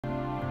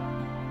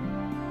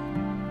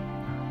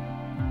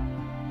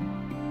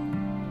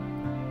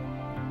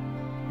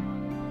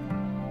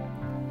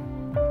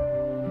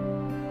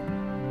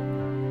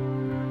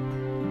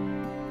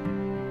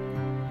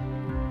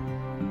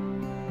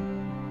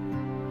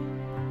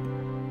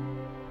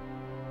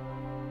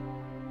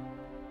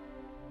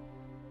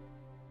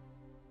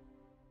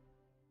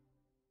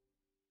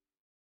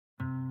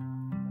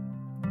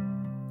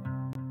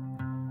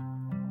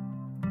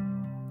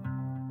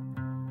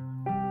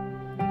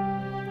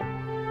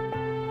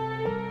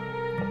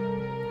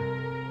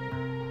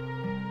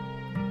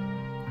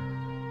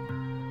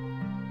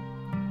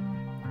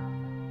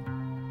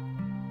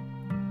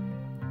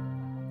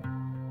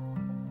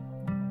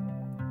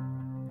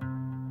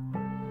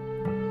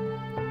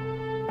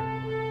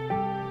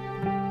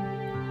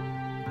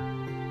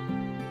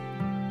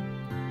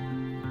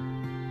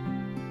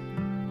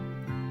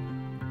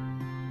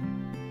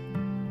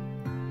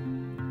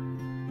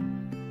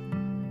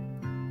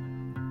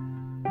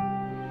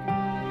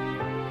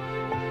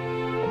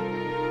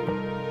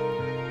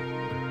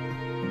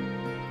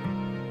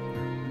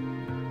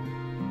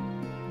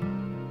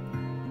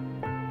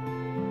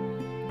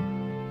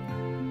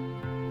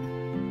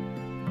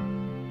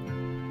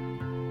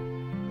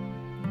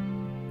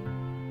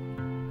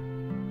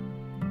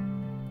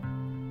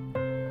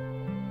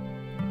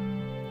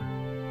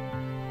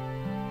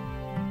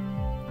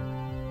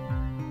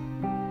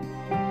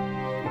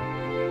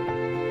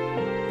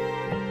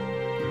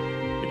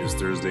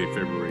Thursday,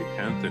 February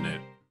 10th, and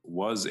it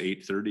was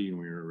 8:30 and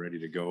we were ready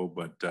to go.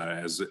 But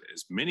as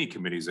many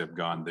committees have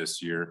gone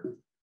this year,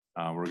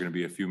 we're going to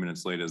be a few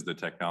minutes late as the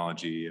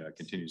technology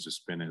continues to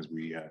spin as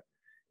we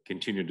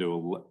continue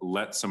to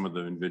let some of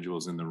the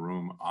individuals in the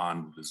room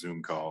on the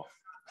Zoom call.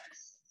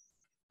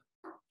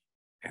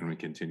 And we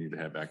continue to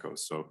have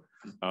echoes. So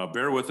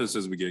bear with us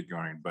as we get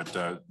going.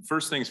 But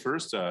first things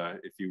first,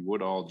 if you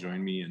would all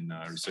join me in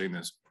reciting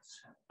this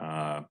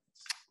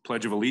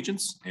Pledge of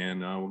Allegiance, and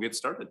we'll get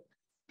started.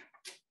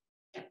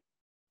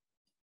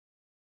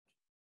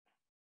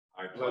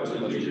 I pledge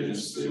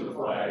allegiance to the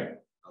flag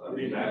of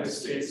the United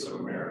States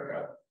of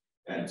America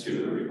and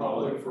to the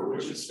republic for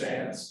which it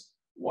stands,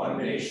 one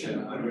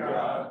nation under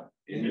God,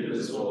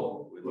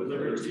 indivisible, with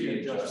liberty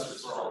and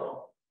justice for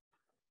all.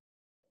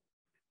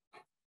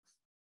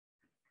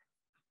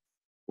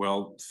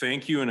 Well,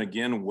 thank you, and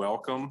again,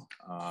 welcome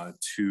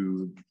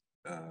to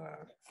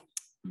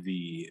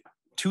the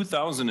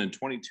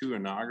 2022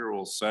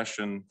 inaugural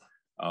session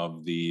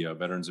of the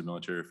Veterans and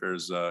Military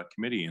Affairs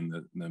Committee in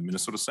the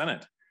Minnesota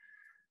Senate.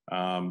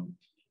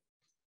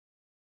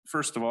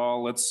 First of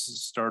all, let's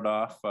start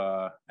off.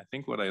 I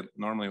think what I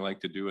normally like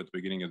to do at the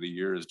beginning of the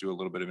year is do a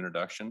little bit of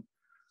introduction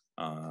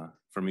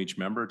from each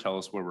member. Tell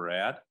us where we're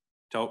at.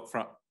 Tell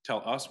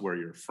us where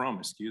you're from,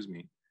 excuse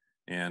me.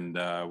 And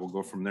we'll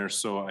go from there.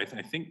 So I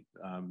think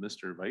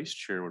Mr. Vice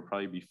Chair would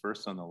probably be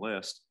first on the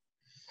list.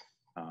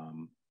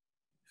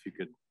 If you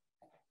could.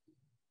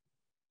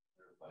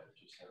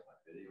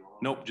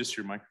 Nope, just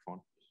your microphone.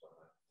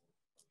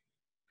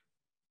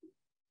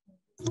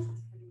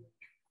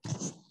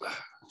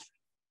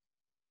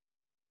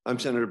 I'm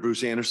Senator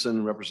Bruce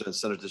Anderson, represent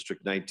Senate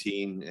District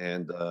 19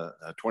 and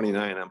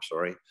 29, I'm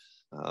sorry.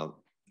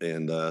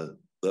 And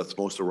that's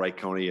most of Wright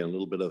County and a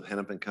little bit of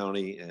Hennepin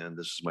County. And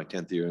this is my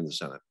 10th year in the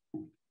Senate.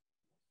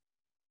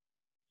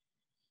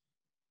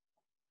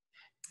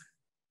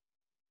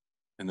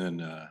 And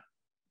then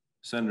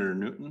Senator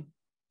Newton.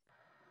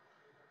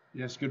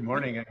 Yes, good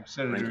morning. I'm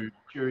Senator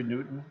Jerry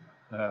Newton.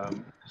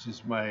 This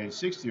is my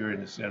 6th year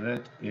in the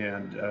Senate,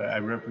 and I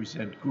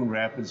represent Coon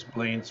Rapids,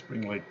 Blaine,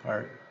 Spring Lake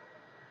Park.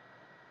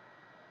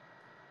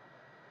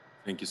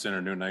 Thank you,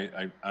 Senator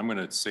Newton. I'm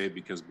going to say it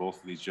because both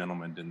of these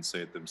gentlemen didn't say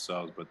it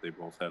themselves, but they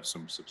both have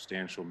some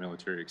substantial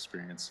military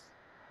experience.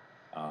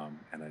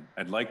 And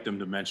I'd like them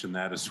to mention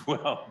that as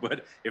well,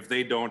 but if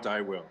they don't,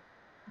 I will.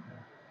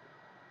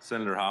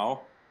 Senator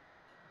Howe.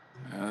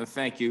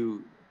 Thank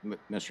you,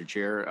 Mr.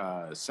 Chair.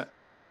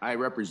 I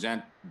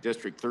represent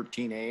District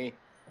 13A.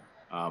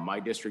 My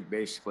district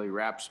basically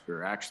wraps,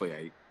 or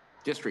actually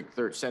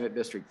Senate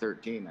District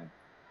 13. I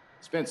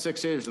spent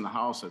 6 years in the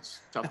House. It's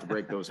tough to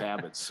break those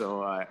habits.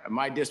 So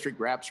my district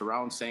wraps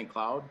around St.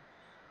 Cloud.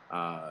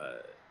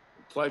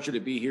 Pleasure to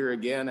be here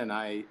again. And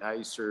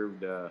I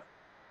served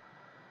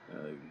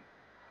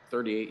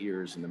 38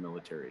 years in the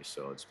military.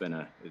 So it's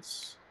been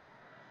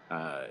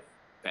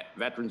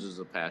veterans is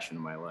a passion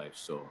in my life.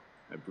 So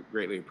I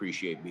greatly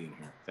appreciate being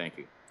here. Thank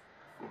you.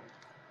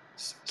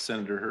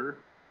 Senator Herr.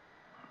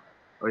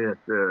 Oh yes,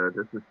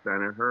 this is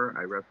Senator Herr.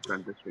 I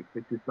represent District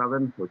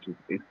 57, which is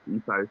east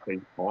side of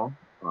St. Paul.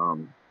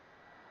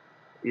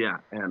 Yeah,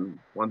 and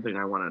one thing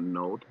I want to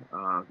note,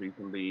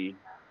 recently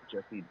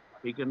Jessie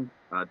Diggins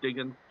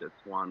just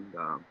won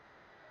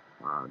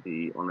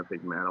the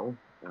Olympic medal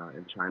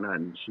in China,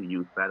 and she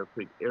used Battle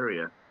Creek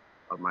area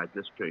of my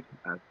district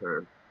as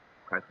her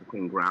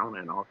practicing ground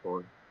and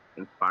also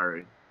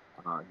inspiring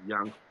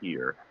young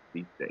skiers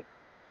these days.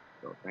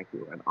 So thank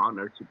you. An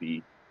honor to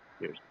be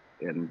here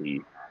in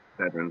the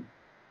Veterans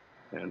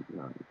and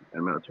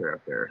Military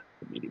Affairs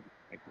Committee.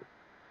 Thank you.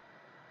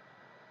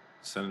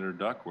 Senator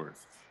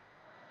Duckworth.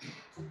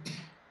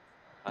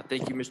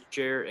 Thank you, Mr.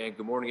 Chair, and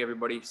good morning,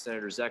 everybody.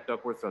 Senator Zach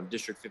Duckworth from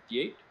District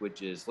 58,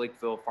 which is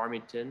Lakeville,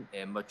 Farmington,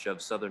 and much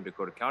of Southern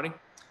Dakota County.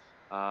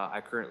 I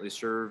currently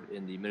serve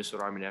in the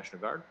Minnesota Army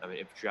National Guard. I'm an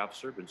infantry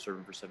officer, been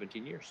serving for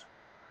 17 years.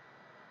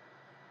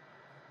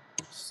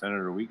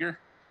 Senator Uyghur.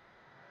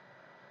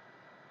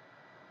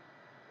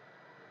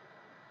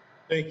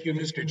 Thank you,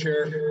 Mr.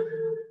 Chair.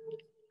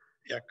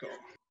 Echo.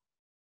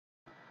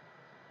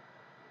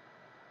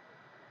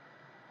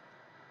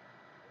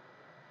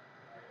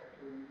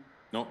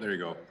 Nope, there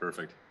you go.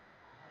 Perfect.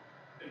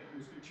 Thank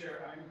you, Mr.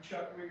 Chair. I'm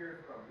Chuck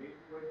Uyghur from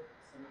Maplewood,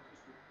 Senate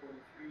District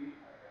 43.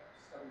 I have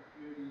 7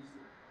 communities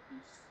in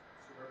East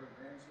suburban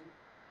Ramsey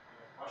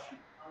and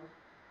Washington County.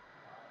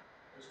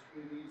 Those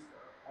communities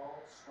are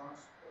all strong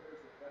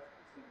supporters of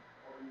veterans and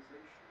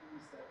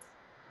organizations that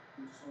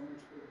do so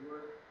much good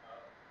work.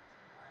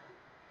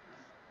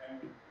 And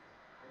the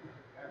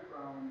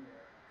background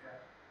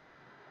that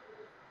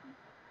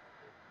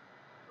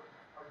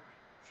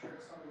share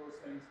some of those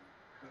things.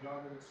 My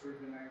daughter that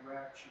served in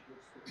Iraq, she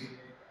works for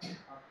VA,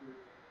 conquered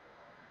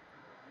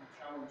and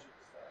challenges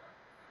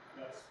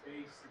that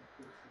space and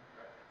troops and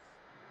veterans.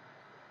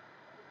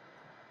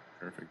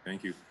 Perfect,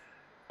 thank you.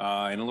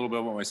 And a little bit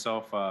about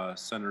myself,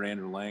 Senator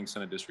Andrew Lang,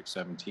 Senate District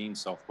 17,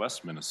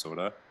 Southwest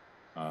Minnesota.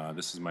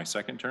 This is my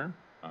 2nd term.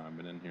 I've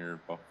been in here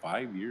about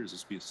 5 years.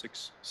 This will be a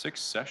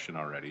sixth session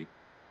already.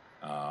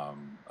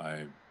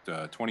 I've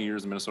 20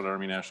 years in Minnesota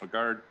Army National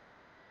Guard,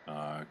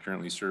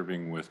 currently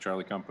serving with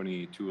Charlie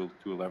Company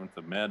 211th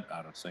of Med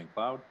out of St.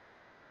 Cloud.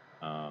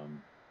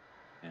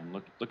 And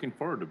looking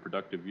forward to a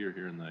productive year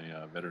here in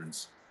the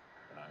Veterans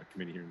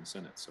Committee here in the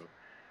Senate. So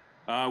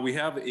we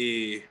have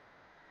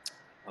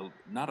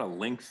not a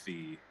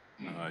lengthy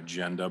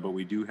agenda, but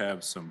we do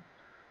have some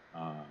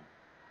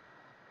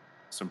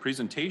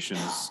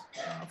presentations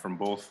from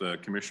both the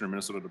Commissioner,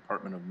 Minnesota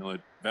Department of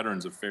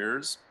Veterans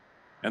Affairs,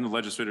 and the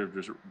Legislative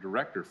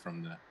Director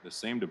from the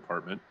same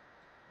department.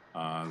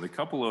 The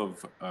couple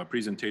of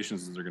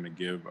presentations that they're going to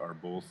give are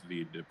both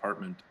the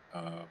Department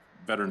of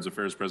Veterans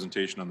Affairs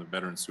presentation on the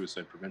Veteran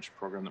Suicide Prevention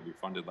Program that we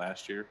funded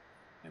last year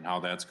and how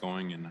that's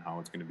going and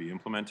how it's going to be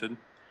implemented.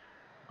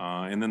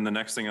 And then the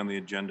next thing on the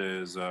agenda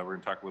is we're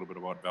going to talk a little bit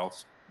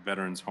about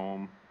Veterans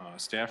Home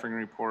staffing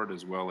report,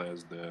 as well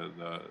as the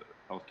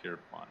healthcare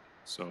fund.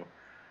 So,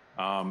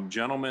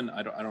 gentlemen,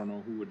 I don't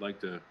know who would like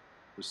to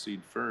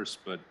proceed first,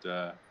 but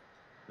I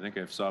think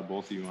I saw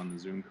both of you on the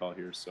Zoom call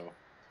here. So,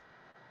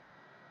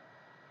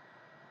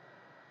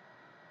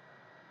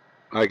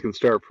 I can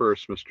start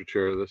first, Mr.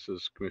 Chair. This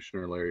is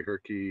Commissioner Larry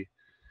Herkey,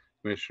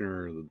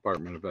 Commissioner of the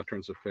Department of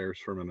Veterans Affairs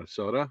for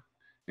Minnesota.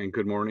 And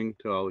good morning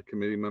to all the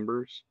committee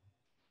members.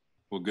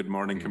 Well, good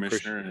morning,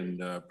 Commissioner, and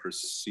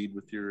proceed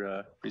with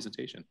your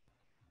presentation.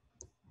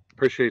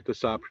 Appreciate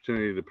this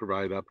opportunity to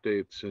provide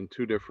updates in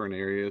two different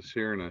areas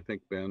here, and I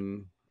think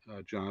Ben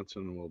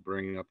Johnson will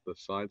bring up the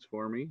slides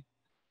for me.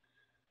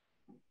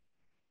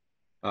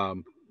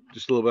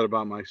 Just a little bit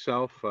about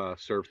myself.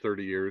 Served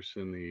 30 years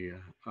in the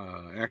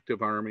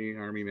active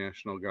Army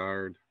National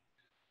Guard.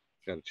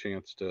 Got a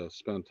chance to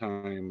spend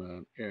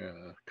time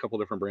a couple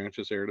different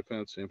branches: air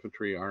defense,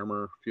 infantry,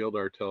 armor, field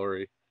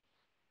artillery,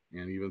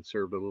 and even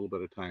served a little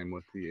bit of time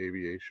with the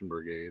Aviation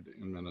Brigade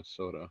in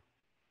Minnesota.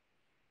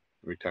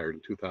 Retired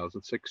in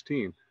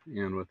 2016.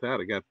 And with that,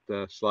 I got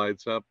the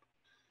slides up.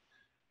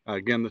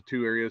 Again, the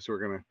two areas we're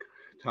going to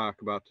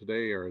talk about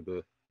today are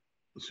the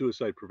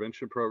Suicide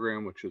Prevention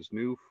Program, which is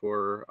new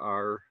for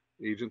our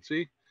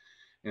agency.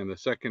 And the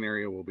second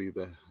area will be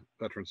the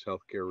Veterans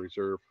Healthcare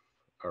Reserve,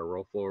 our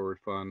roll forward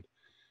fund,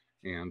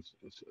 and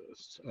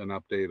an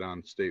update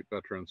on state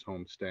veterans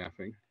home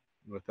staffing.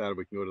 With that,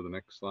 we can go to the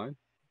next slide.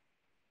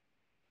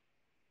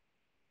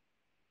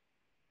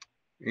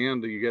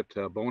 And you get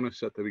a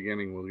bonus at the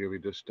beginning. We'll give you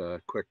just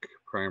a quick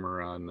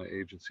primer on the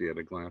agency at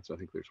a glance. I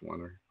think there's one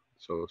or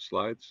so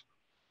slides.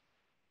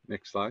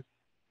 Next slide.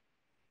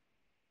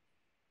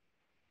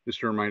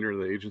 Just a reminder of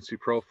the agency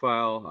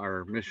profile.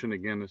 Our mission,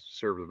 again, is to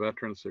serve the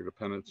veterans, their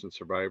dependents, and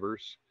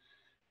survivors.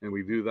 And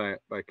we do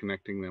that by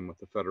connecting them with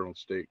the federal and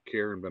state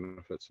care and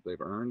benefits that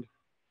they've earned.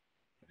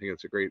 I think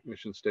it's a great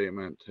mission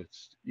statement.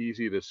 It's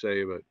easy to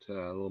say, but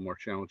a little more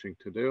challenging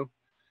to do.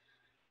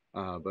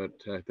 But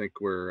I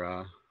think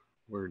we're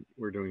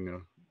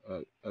doing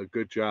a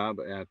good job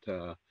at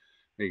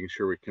making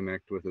sure we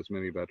connect with as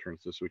many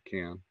veterans as we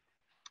can.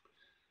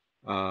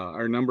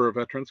 Our number of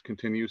veterans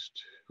continues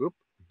to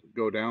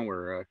go down.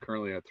 We're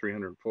currently at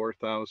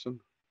 304,000.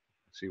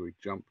 See, we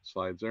jump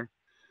slides there.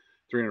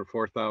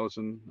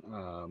 304,000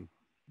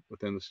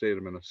 within the state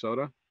of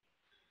Minnesota.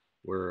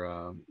 We're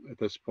at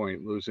this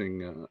point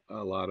losing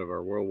a lot of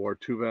our World War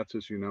II vets,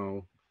 as you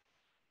know,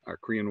 our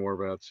Korean War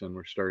vets, and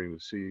we're starting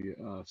to see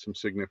some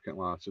significant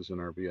losses in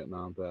our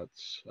Vietnam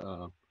vets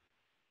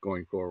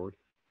going forward.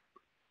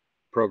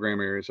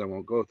 Program areas I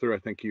won't go through. I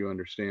think you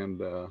understand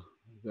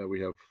that we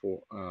have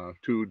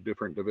two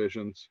different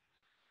divisions,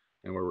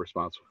 and we're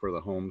responsible for the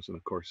homes and,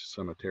 of course,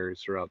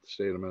 cemeteries throughout the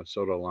state of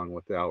Minnesota, along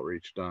with the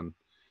outreach done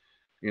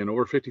in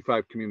over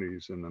 55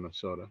 communities in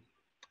Minnesota.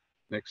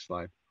 Next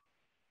slide.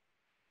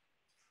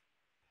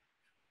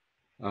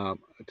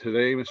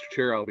 Today, Mr.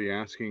 Chair, I'll be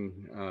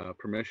asking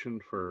permission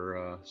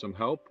for some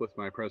help with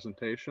my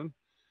presentation.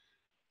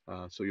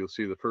 So you'll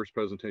see the first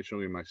presentation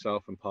will be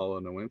myself and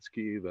Paula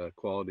Nowinski, the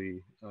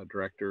Quality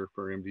Director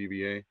for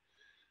MDVA.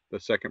 The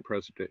second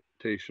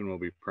presentation will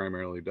be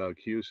primarily Doug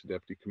Hughes,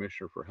 Deputy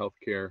Commissioner for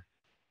Healthcare,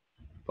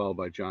 followed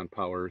by John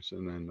Powers,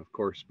 and then, of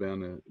course,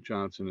 Ben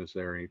Johnson is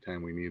there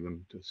anytime we need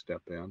him to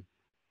step in.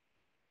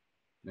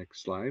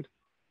 Next slide.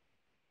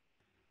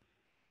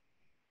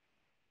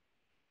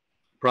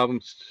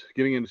 Problems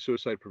getting into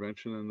suicide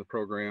prevention in the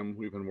program.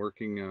 We've been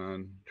working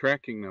on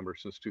tracking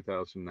numbers since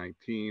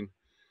 2019.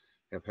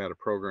 Have had a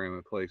program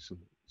in place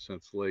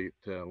since late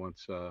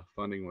once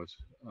funding was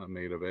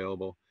made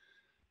available.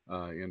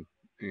 In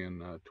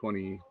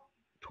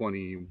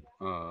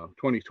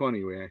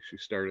 2020, we actually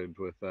started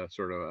with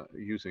sort of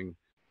using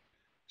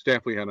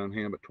staff we had on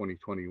hand, but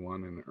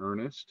 2021 in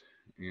earnest.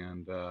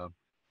 And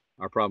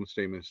our problem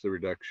statement is the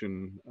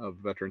reduction of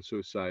veteran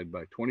suicide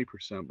by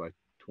 20% by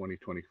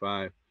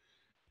 2025.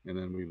 And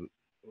then we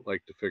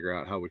like to figure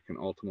out how we can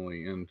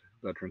ultimately end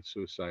veteran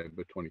suicide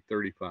by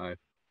 2035.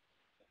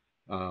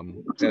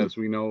 As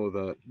we know,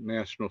 the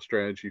national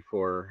strategy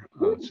for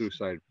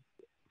suicide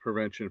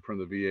prevention from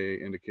the VA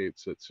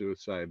indicates that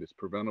suicide is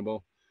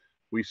preventable.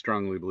 We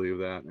strongly believe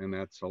that, and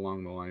that's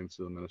along the lines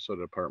of the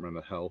Minnesota Department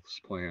of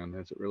Health's plan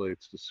as it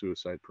relates to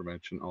suicide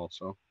prevention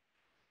also.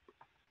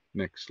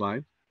 Next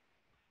slide.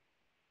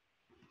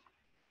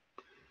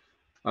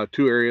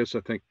 Two areas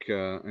I think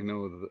I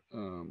know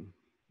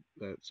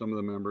that some of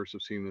the members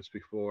have seen this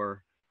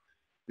before.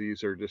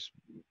 These are just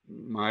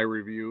my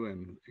review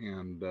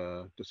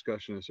and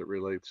discussion as it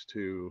relates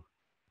to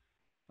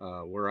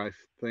where I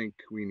think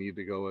we need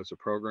to go as a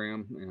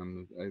program.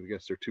 And I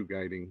guess there are two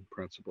guiding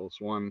principles.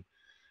 One,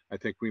 I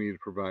think we need to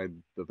provide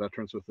the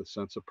veterans with a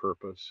sense of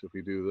purpose. If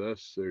we do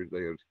this,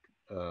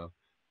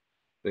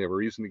 they have a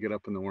reason to get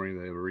up in the morning.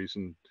 They have a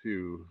reason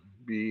to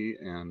be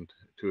and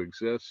to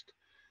exist.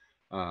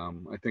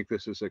 I think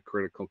this is a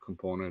critical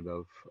component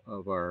of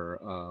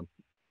our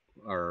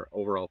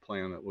overall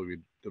plan that we'll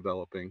be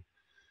developing.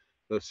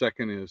 The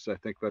second is I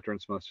think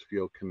veterans must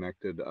feel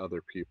connected to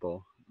other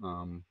people.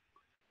 You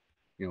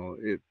know,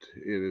 it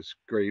is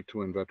great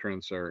when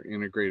veterans are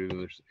integrated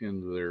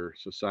into their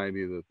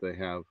society, that they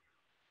have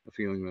a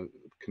feeling that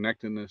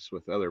connectedness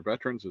with other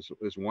veterans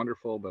is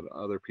wonderful, but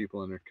other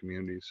people in their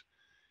communities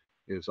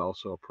is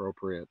also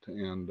appropriate.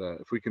 And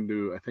if we can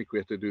do, I think we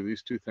have to do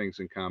these two things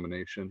in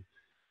combination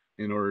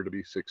in order to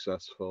be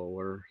successful.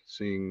 We're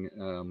seeing,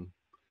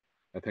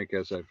 I think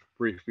as I've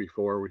briefed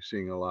before, we're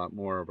seeing a lot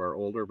more of our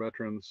older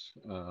veterans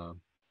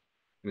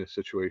in a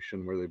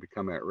situation where they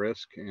become at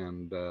risk,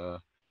 and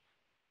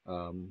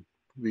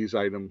these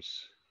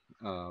items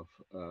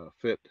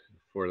fit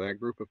for that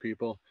group of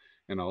people.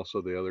 And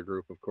also the other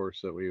group, of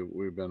course, that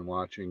we've been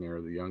watching are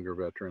the younger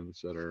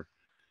veterans that are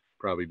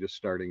probably just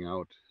starting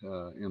out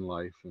in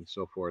life and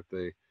so forth.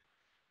 They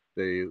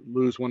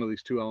lose one of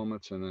these two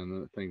elements, and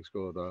then things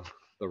go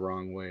the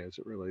wrong way as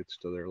it relates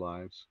to their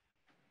lives.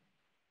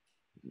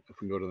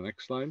 If we can go to the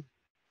next slide.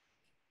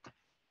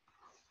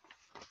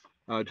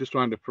 Just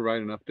wanted to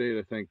provide an update.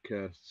 I think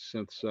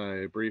since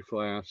I briefed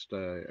last,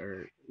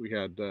 we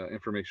had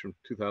information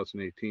from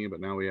 2018, but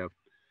now we have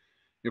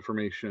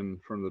information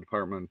from the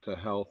Department of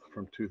Health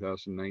from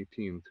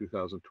 2019,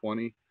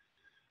 2020.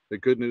 The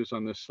good news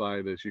on this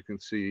slide, as you can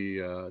see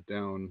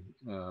down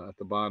at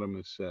the bottom,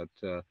 is that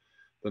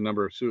the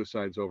number of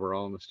suicides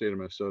overall in the state of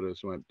Minnesota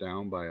has went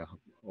down by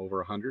over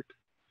 100,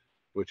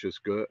 which is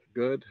good.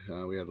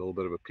 We had a little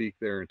bit of a peak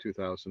there in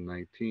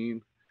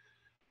 2019.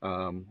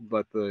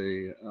 But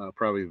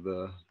probably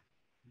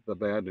the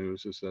bad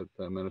news is that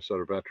the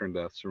Minnesota veteran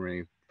deaths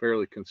remain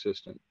fairly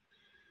consistent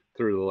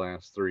through the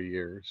last 3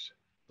 years.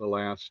 The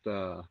last,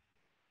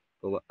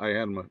 I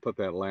had them put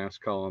that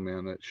last column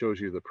in. It shows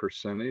you the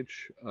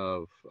percentage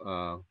of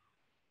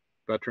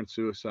veteran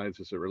suicides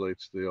as it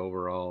relates to the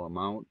overall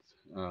amount.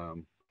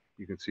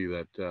 You can see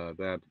that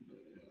that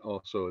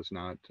also is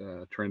not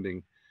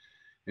trending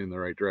in the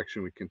right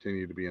direction. We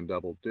continue to be in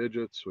double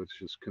digits,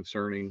 which is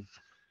concerning,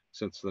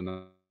 since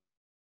the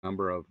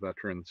number of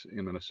veterans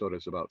in Minnesota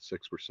is about 6%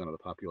 of the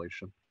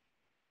population.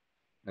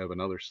 I have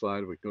another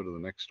slide. We go to the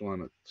next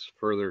one. It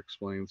further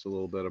explains a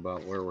little bit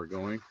about where we're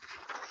going.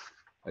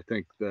 I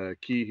think the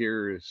key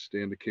here is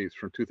to indicate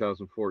from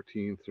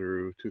 2014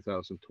 through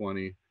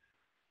 2020.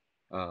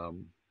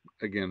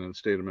 Again, in the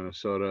state of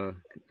Minnesota,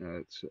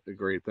 it's a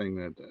great thing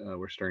that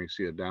we're starting to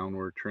see a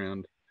downward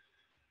trend.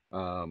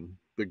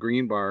 The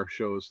green bar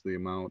shows the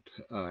amount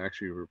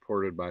actually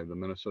reported by the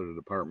Minnesota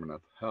Department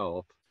of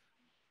Health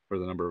for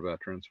the number of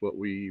veterans. What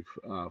we've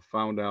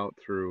found out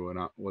through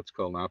what's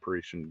called an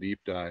Operation Deep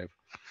Dive,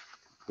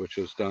 which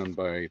is done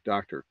by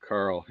Dr.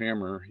 Carl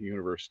Hammer,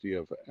 University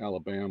of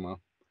Alabama,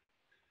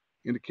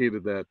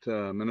 indicated that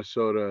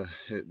Minnesota,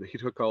 he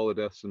took all the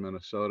deaths in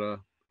Minnesota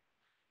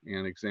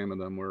and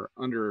examined them. We're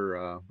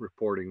under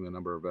reporting the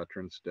number of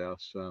veterans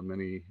deaths.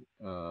 Many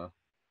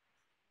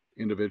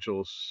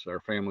individuals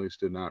or families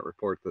did not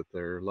report that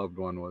their loved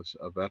one was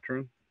a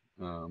veteran.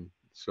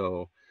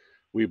 So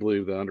we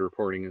believe the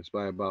underreporting is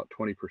by about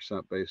 20%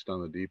 based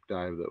on the deep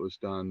dive that was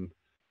done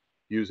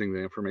using the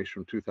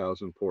information from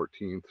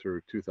 2014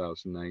 through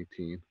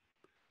 2019.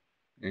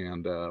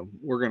 And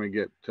we're going to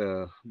get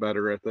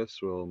better at this.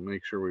 We'll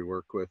make sure we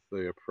work with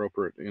the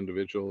appropriate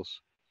individuals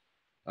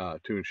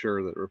to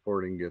ensure that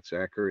reporting gets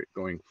accurate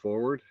going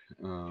forward.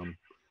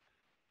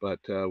 But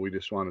we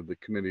just wanted the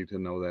committee to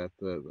know that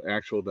the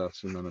actual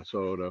deaths in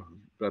Minnesota,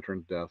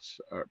 veteran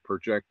deaths, are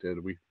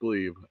projected, we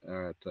believe,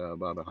 at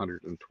about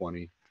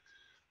 120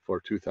 for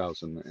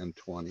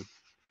 2020.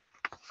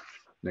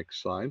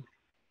 Next slide.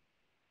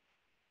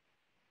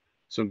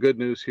 Some good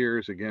news here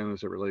is, again,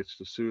 as it relates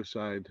to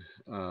suicide,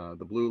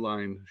 the blue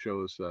line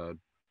shows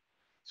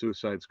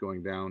suicides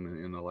going down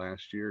in the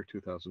last year,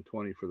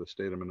 2020, for the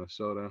state of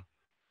Minnesota.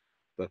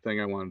 The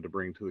thing I wanted to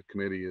bring to the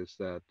committee is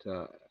that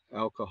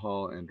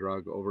alcohol and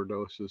drug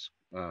overdoses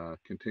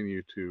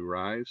continue to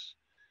rise.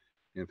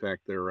 In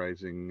fact, they're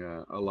rising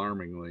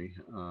alarmingly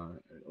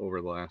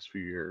over the last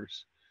few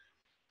years.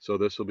 So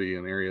this will be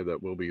an area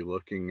that we'll be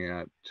looking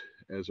at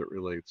as it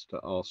relates to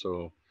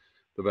also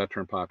the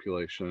veteran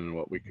population and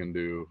what we can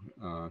do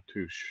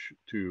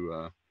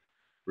to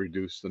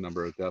reduce the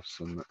number of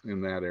deaths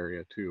in that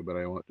area too. But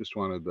I just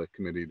wanted the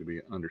committee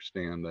to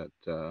understand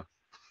that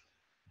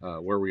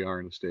where we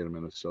are in the state of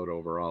Minnesota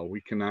overall.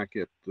 We cannot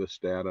get this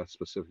data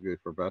specifically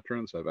for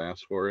veterans. I've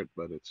asked for it,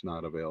 but it's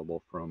not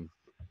available from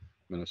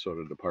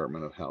Minnesota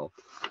Department of Health.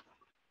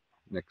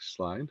 Next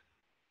slide.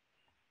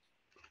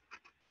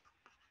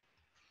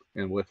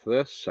 And with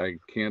this, I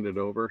hand it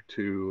over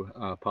to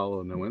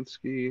Paula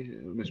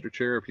Nowinski, Mr.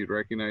 Chair, if you'd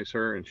recognize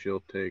her, and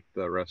she'll take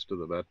the rest of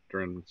the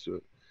veteran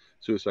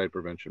suicide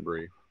prevention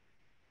brief.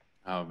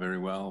 Very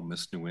well.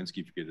 Ms. Nowinski,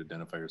 if you could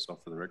identify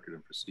yourself for the record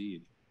and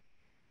proceed.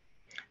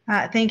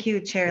 Thank you,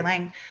 Chair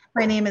Lang.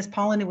 My name is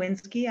Paula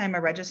Nowinski. I'm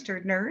a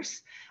registered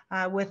nurse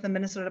with the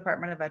Minnesota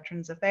Department of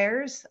Veterans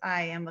Affairs.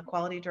 I am the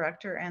Quality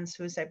Director, and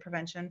suicide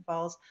prevention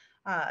falls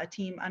a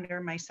team under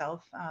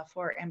myself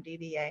for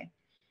MDVA.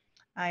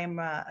 I am,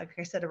 like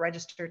I said, a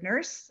registered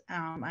nurse.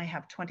 I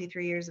have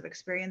 23 years of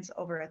experience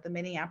over at the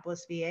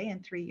Minneapolis VA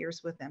and 3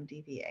 years with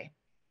MDVA.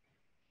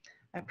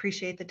 I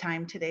appreciate the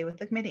time today with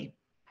the committee.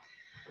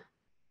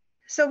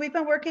 So we've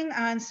been working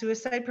on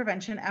suicide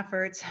prevention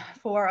efforts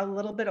for a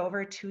little bit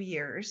over 2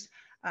 years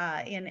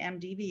in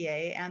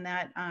MDVA, and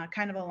that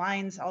kind of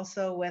aligns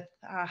also with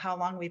how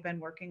long we've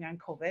been working on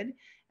COVID.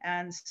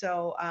 And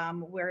so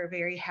we're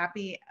very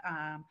happy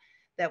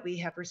that we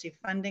have received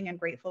funding and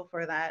grateful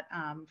for that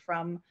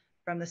from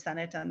the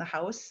Senate and the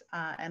House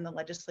and the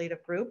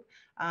legislative group.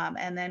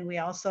 And then we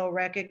also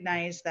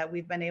recognize that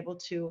we've been able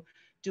to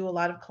do a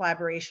lot of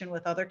collaboration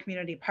with other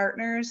community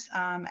partners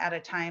at a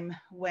time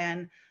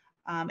when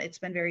it's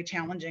been very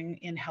challenging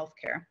in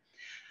healthcare.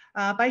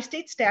 By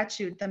state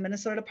statute, the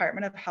Minnesota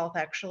Department of Health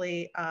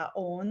actually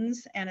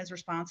owns and is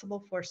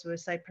responsible for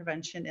suicide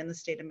prevention in the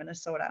state of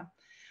Minnesota.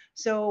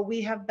 So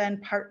we have been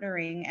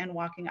partnering and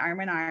walking arm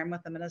in arm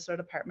with the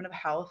Minnesota Department of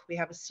Health. We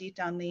have a seat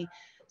on the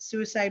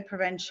Suicide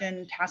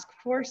Prevention Task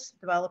Force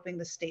developing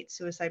the state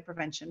suicide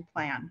prevention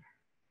plan.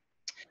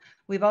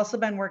 We've also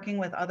been working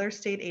with other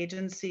state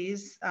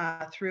agencies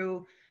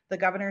through the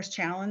Governor's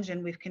Challenge,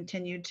 and we've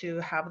continued to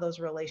have those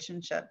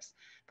relationships.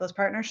 Those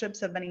partnerships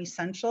have been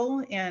essential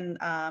in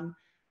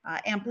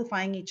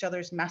amplifying each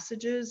other's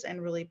messages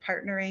and really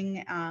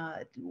partnering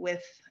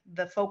with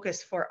the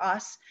focus for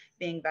us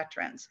being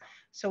veterans.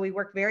 So we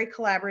work very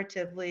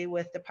collaboratively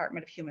with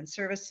Department of Human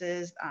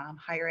Services,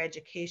 higher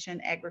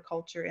education,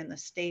 agriculture in the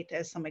state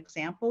as some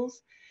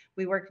examples.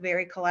 We work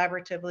very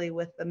collaboratively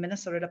with the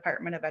Minnesota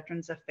Department of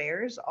Veterans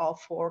Affairs, all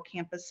 4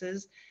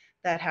 campuses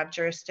that have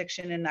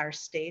jurisdiction in our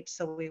state.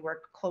 So we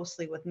work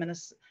closely with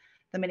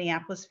the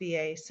Minneapolis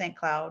VA, St.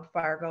 Cloud,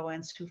 Fargo,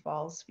 and Sioux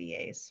Falls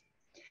VAs.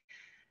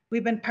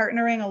 We've been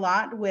partnering a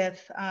lot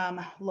with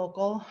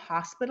local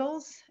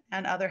hospitals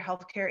and other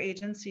healthcare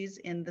agencies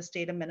in the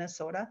state of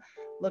Minnesota,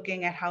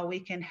 looking at how we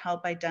can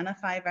help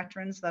identify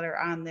veterans that are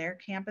on their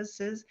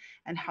campuses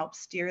and help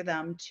steer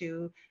them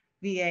to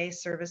VA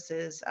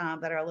services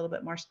that are a little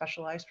bit more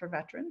specialized for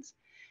veterans.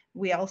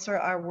 We also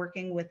are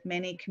working with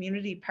many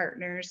community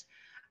partners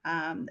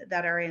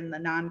that are in the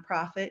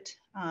nonprofit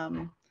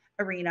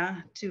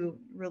arena to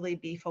really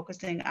be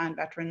focusing on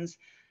veterans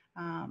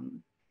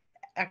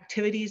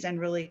activities and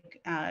really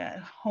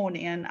hone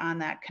in on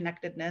that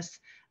connectedness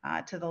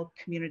to the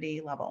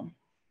community level.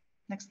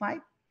 Next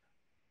slide.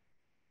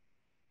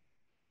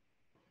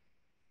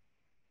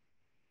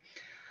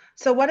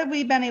 So what have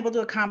we been able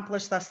to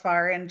accomplish thus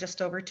far in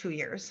just over 2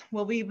 years?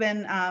 Well, we've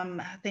been,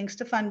 thanks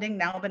to funding,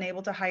 now been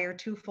able to hire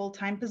 2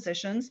 full-time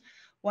positions.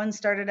 One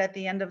started at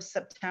the end of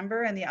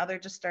September and the other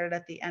just started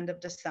at the end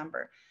of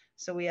December.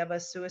 So we have a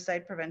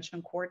suicide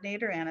prevention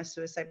coordinator and a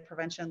suicide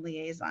prevention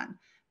liaison,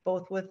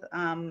 both with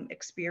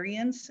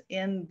experience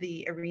in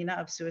the arena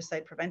of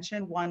suicide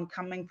prevention, one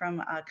coming from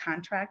a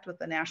contract with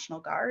the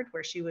National Guard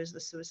where she was the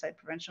suicide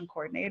prevention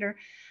coordinator,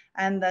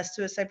 and the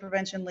suicide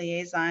prevention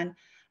liaison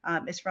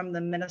is from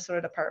the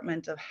Minnesota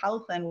Department of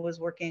Health and was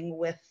working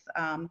with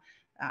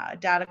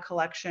data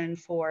collection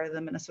for the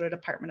Minnesota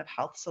Department of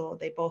Health. So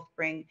they both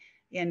bring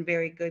in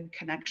very good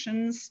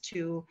connections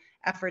to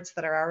efforts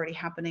that are already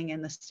happening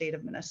in the state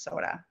of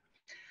Minnesota.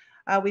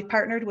 We've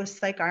partnered with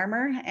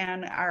PsychArmor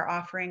and are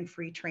offering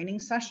free training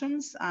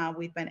sessions.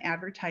 We've been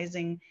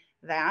advertising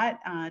that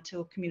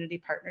to community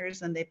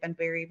partners and they've been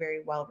very,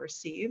 very well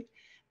received.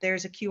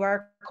 There's a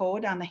QR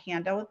code on the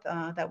handout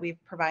that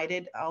we've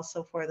provided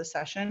also for the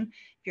session.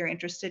 If you're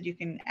interested, you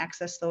can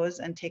access those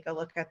and take a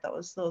look at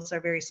those. Those are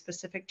very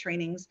specific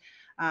trainings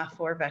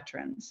for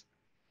veterans.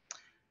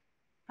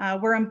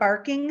 We're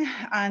embarking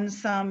on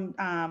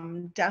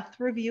some death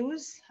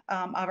reviews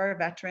of our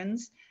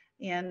veterans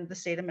in the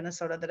state of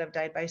Minnesota that have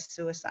died by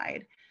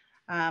suicide.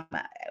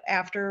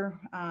 After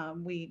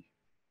we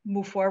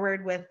move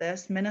forward with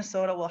this,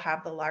 Minnesota will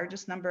have the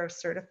largest number of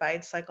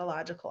certified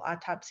psychological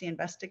autopsy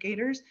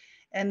investigators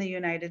in the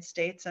United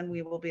States, and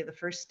we will be the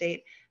first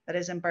state that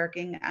is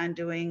embarking on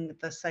doing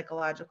the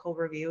psychological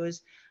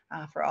reviews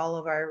for all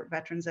of our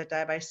veterans that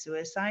die by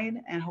suicide,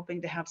 and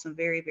hoping to have some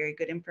very, very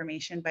good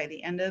information by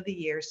the end of the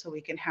year so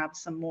we can have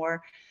some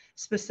more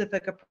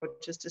specific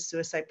approaches to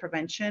suicide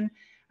prevention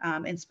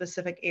in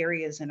specific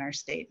areas in our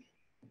state.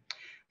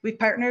 We've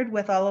partnered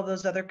with all of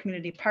those other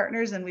community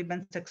partners and we've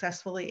been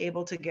successfully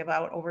able to give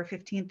out over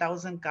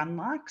 15,000 gun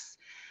locks.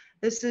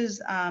 This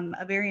is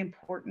a very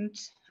important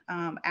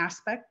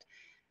aspect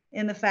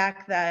in the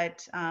fact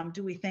that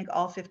do we think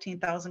all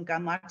 15,000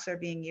 gun locks are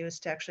being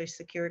used to actually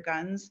secure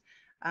guns?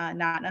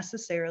 Not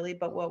necessarily,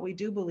 but what we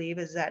do believe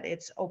is that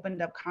it's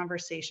opened up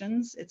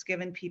conversations, it's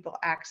given people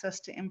access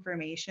to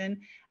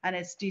information, and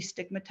it's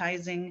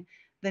destigmatizing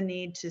the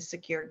need to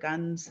secure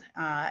guns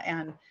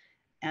and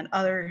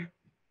other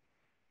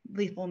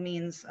lethal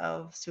means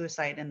of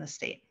suicide in the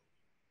state.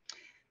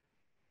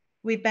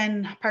 We've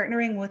been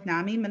partnering with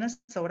NAMI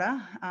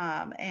Minnesota,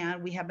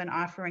 and we have been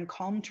offering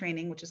CALM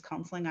training, which is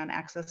counseling on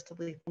access to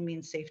lethal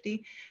means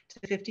safety, to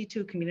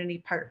 52 community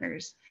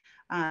partners.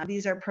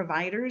 These are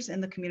providers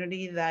in the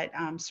community that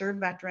serve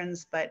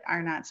veterans, but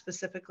are not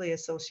specifically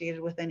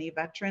associated with any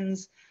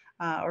veterans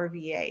or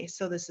VA.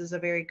 So this is a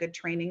very good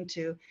training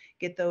to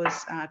get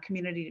those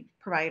community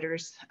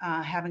providers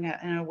having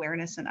an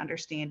awareness and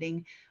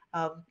understanding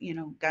of,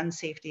 gun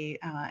safety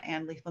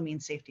and lethal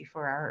means safety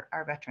for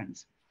our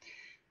veterans.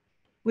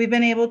 We've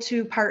been able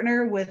to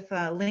partner with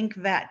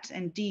LinkVet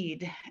and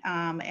DEED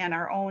and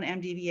our own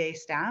MDVA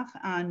staff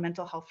on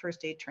mental health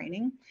first aid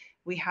training.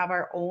 We have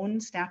our own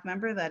staff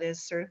member that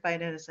is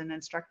certified as an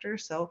instructor,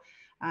 so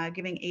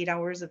giving 8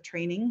 hours of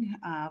training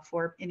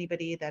for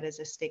anybody that is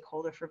a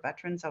stakeholder for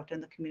veterans out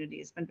in the community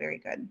has been very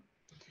good.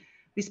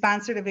 We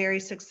sponsored a very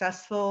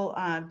successful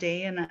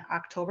day in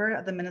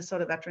October, the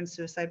Minnesota Veterans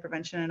Suicide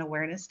Prevention and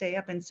Awareness Day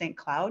up in St.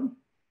 Cloud.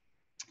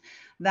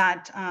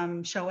 That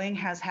showing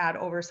has had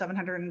over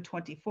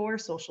 724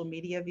 social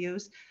media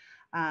views.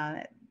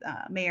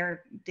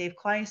 Mayor Dave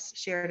Kleiss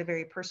shared a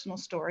very personal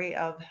story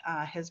of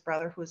his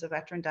brother, who is a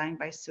veteran, dying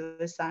by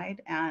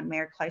suicide, and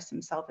Mayor Kleiss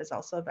himself is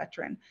also a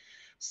veteran.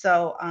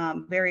 So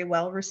very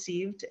well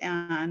received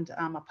and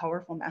a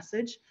powerful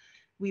message.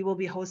 We will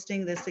be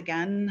hosting this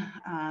again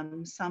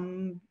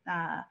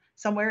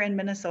somewhere in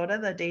Minnesota.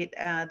 The date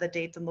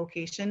and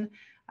location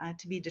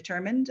to be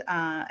determined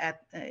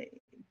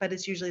but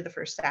it's usually the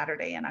first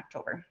Saturday in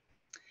October.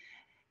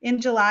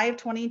 In July of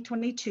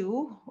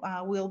 2022,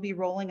 we'll be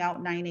rolling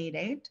out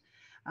 988,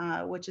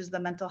 which is the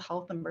mental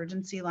health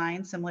emergency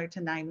line similar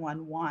to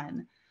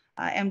 911.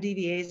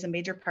 MDVA is a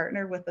major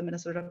partner with the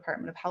Minnesota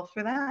Department of Health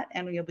for that,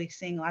 and we'll be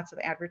seeing lots of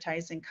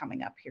advertising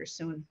coming up here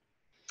soon.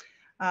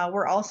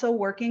 We're also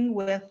working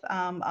with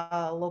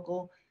a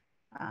local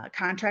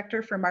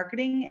contractor for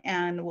marketing,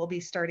 and we'll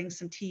be starting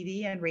some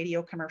TV and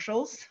radio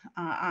commercials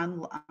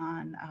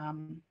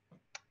on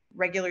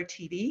regular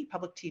TV,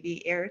 public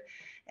TV aired,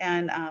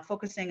 and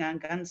focusing on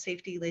gun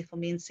safety, lethal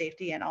means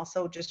safety, and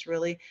also just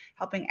really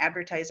helping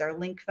advertise our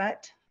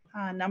LinkVet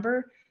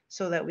number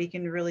so that we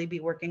can really be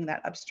working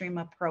that upstream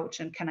approach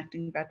and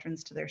connecting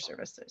veterans to their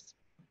services.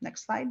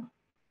 Next slide.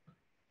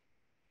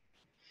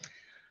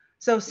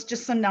 So it's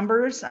just some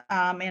numbers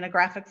in a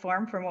graphic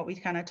form from what we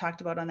kind of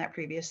talked about on that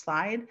previous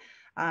slide.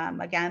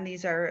 Again,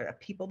 these are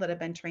people that have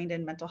been trained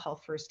in mental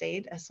health first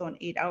aid. So an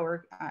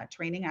 8-hour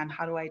training on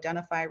how to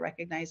identify,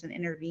 recognize, and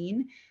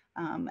intervene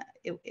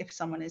if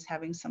someone is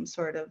having some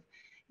sort of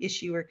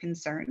issue or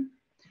concern.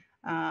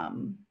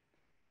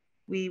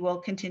 We will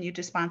continue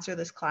to sponsor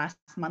this class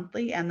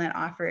monthly and then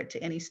offer it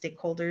to any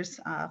stakeholders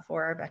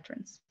for our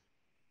veterans.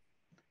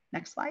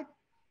 Next slide.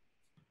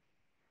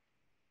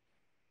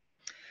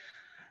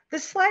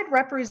 This slide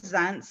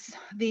represents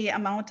the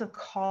amount of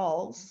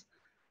calls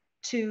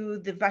to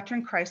the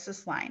Veteran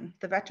Crisis Line.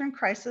 The Veteran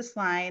Crisis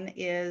Line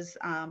is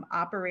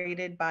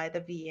operated by the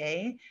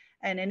VA,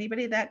 and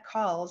anybody that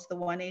calls the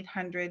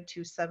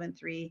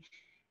 1-800-273-8255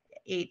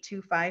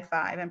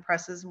 and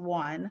presses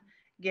 1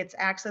 gets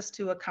access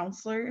to a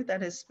counselor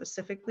that is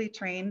specifically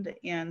trained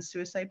in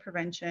suicide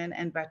prevention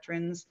and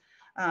veterans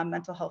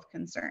mental health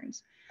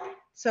concerns.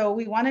 So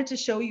we wanted to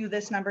show you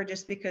this number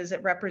just because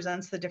it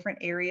represents the different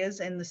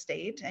areas in the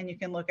state, and you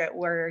can look at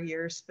where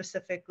you're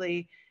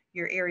specifically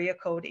your area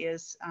code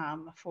is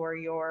for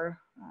your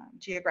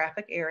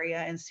geographic area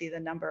and see the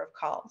number of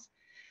calls.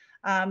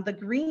 The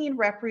green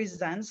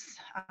represents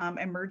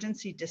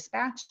emergency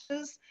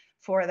dispatches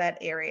for that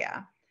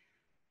area.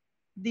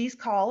 These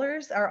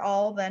callers are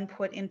all then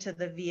put into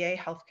the VA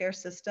healthcare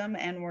system,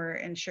 and we're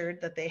ensured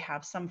that they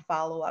have some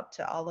follow-up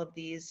to all of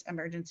these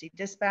emergency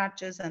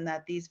dispatches and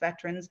that these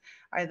veterans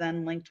are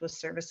then linked with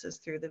services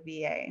through the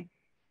VA.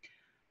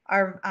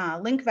 Our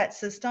LinkVet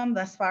system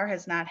thus far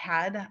has not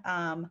had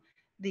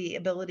the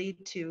ability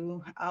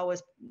to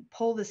always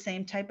pull the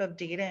same type of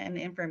data and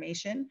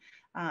information.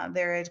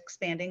 They're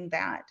expanding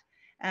that.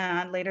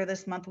 And later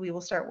this month, we will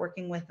start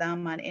working with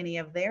them on any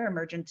of their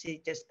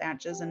emergency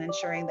dispatches and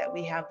ensuring that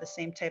we have the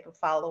same type of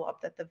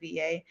follow-up that the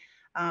VA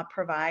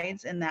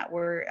provides, and that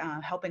we're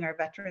helping our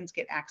veterans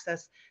get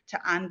access to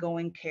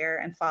ongoing care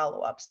and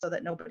follow-up so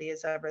that nobody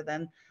is ever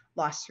then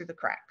lost through the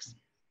cracks.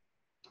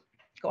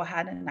 Go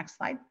ahead and next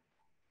slide.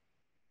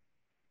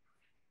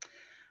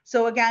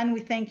 So again,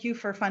 we thank you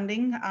for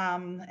funding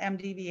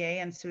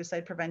MDVA and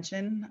suicide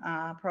prevention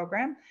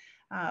program.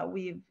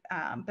 We've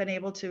been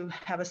able to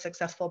have a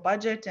successful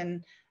budget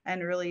and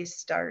really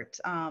start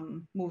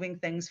moving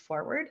things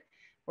forward.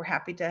 We're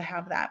happy to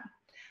have that.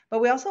 But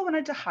we also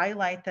wanted to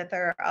highlight that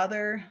there are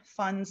other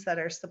funds that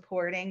are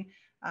supporting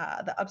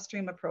the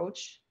upstream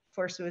approach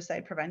for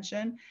suicide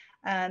prevention,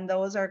 and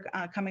those are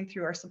coming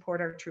through our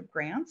Support Our Troop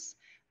grants.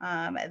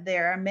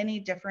 There are many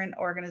different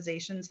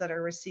organizations that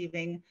are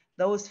receiving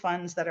those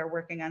funds that are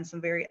working on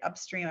some very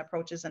upstream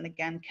approaches, and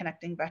again,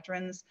 connecting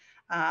veterans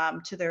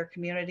to their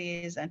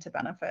communities and to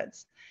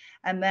benefits.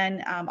 And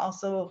then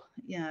also,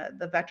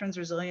 the Veterans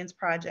Resilience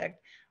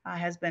Project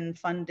has been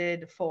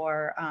funded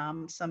for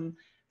some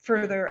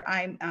further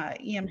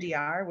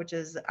EMDR, which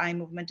is eye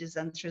movement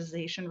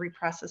desensitization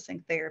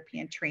reprocessing therapy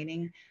and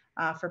training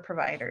for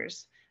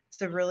providers.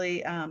 It's a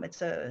really,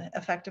 it's an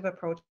effective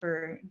approach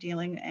for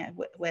dealing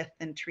with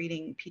and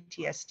treating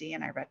PTSD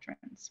in our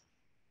veterans.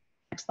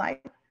 Next slide.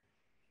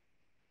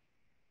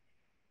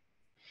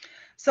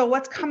 So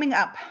what's coming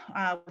up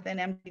within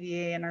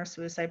MTVA and our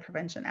suicide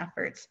prevention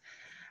efforts?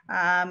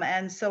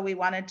 And so we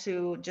wanted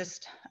to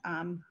just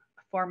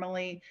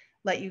formally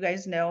let you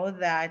guys know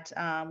that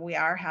we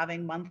are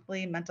having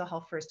monthly mental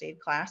health first aid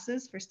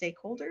classes for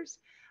stakeholders.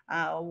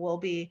 We'll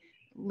be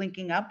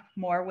linking up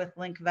more with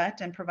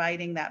LinkVet and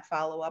providing that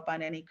follow-up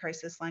on any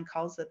crisis line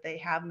calls that they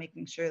have,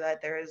 making sure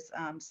that there is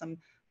some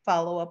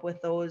follow-up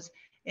with those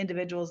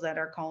individuals that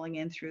are calling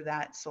in through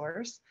that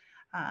source.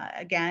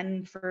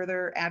 Again,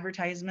 further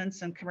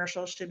advertisements and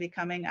commercials should be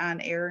coming on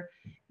air,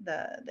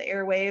 the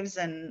airwaves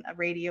and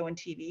radio and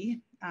TV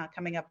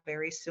coming up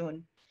very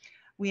soon.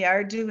 We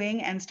are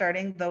doing and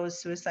starting those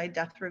suicide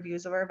death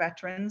reviews of our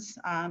veterans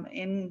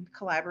in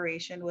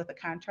collaboration with a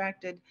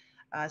contracted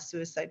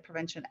suicide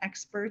prevention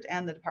expert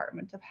and the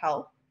Department of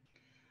Health.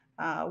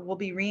 We'll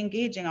be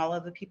re-engaging all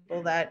of the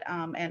people that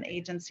and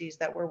agencies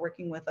that were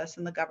working with us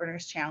in the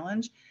Governor's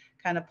Challenge,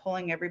 kind of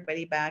pulling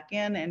everybody back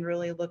in and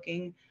really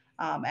looking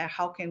at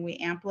how can we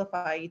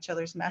amplify each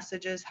other's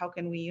messages, how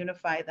can we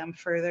unify them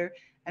further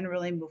and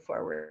really move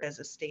forward as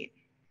a state.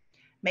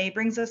 May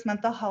brings us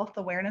Mental Health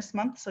Awareness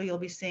Month, so you'll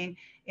be seeing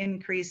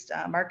increased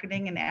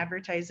marketing and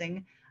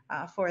advertising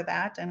for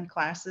that, and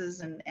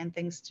classes and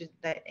things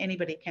that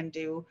anybody can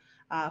do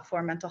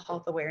for mental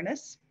health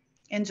awareness.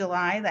 In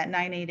July, that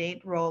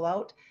 988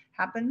 rollout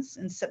happens.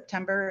 In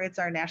September, it's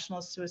our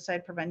National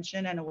Suicide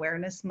Prevention and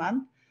Awareness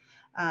Month.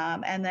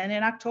 And then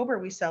in October,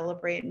 we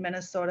celebrate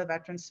Minnesota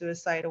Veteran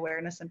Suicide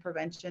Awareness and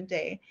Prevention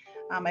Day.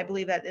 I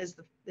believe that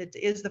it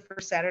is the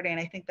first Saturday, and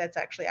I think that's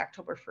actually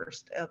October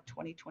 1st of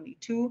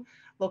 2022.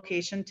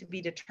 Location to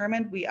be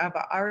determined. We have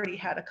already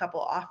had a couple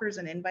offers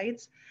and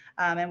invites,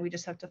 and we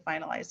just have to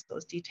finalize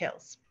those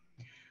details.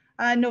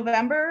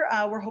 November,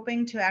 we're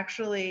hoping to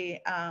actually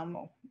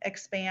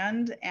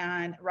expand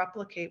and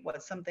replicate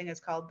what something is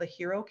called the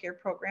Hero Care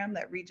program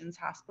that Regions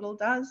Hospital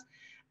does.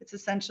 It's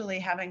essentially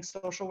having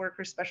social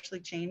workers specially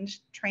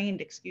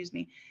trained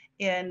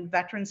in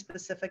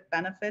veteran-specific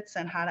benefits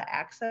and how to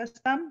access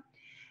them.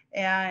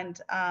 And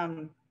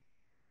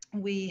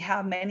we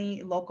have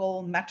many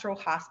local metro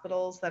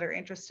hospitals that are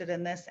interested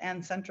in this,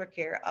 and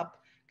Centracare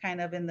up kind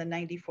of in the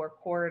 94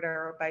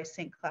 corridor by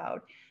St.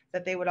 Cloud,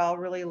 that they would all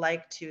really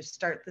like to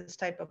start this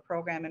type of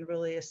program and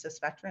really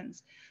assist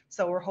veterans.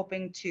 So we're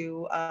hoping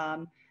to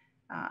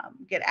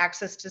get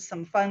access to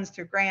some funds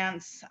through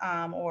grants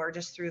or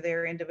just through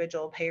their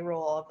individual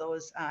payroll of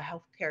those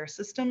healthcare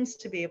systems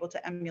to be able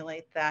to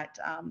emulate that,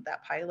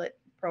 that pilot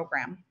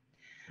program.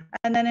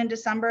 And then in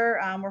December,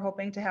 we're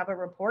hoping to have a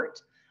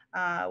report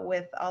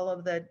with all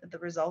of the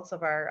results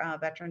of our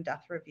veteran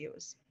death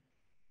reviews.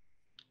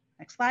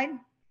 Next slide.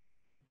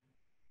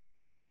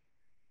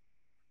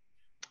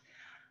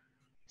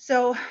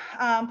 So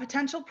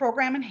potential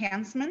program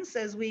enhancements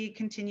as we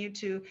continue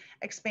to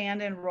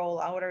expand and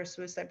roll out our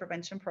suicide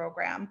prevention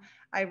program.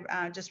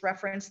 I just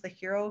referenced the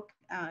Hero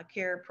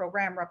Care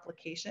program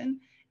replication.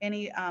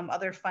 Any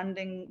other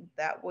funding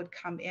that would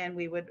come in,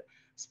 we would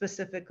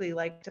specifically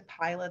like to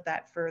pilot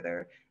that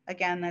further.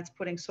 Again, that's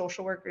putting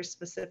social workers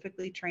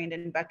specifically trained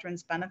in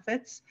veterans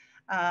benefits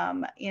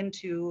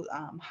into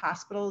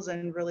hospitals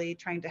and really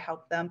trying to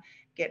help them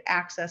get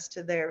access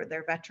to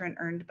their veteran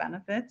earned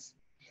benefits.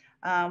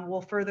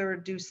 We'll further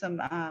do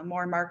some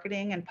more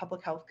marketing and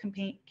public health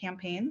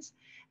campaigns.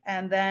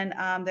 And then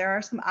there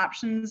are some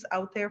options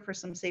out there for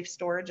some safe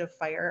storage of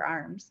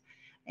firearms.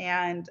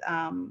 And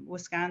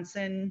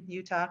Wisconsin,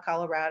 Utah,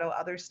 Colorado,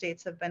 other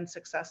states have been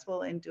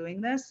successful in doing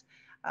this.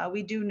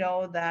 We do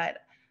know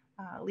that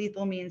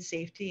lethal means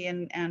safety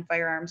and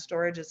firearm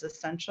storage is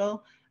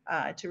essential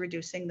to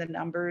reducing the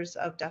numbers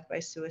of death by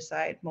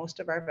suicide. Most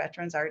of our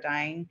veterans are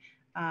dying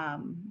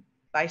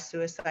by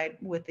suicide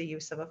with the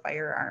use of a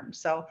firearm.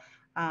 So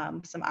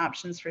some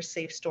options for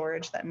safe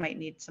storage that might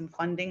need some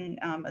funding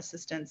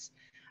assistance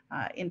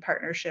in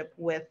partnership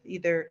with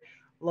either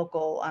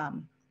local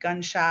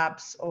gun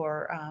shops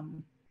or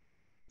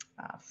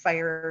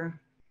fire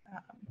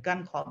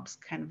gun clubs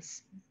kind of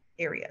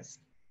areas.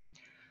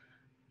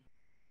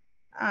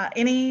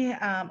 Any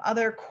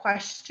other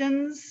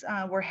questions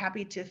we're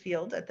happy to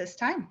field at this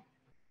time?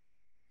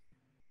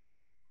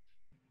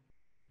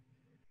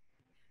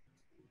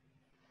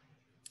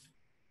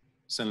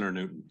 Senator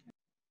Newton.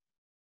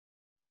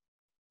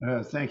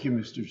 Thank you,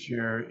 Mr.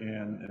 Chair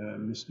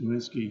and Ms.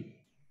 Nowinski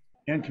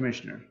and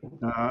Commissioner.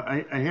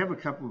 I have a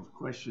couple of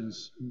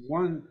questions.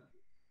 One,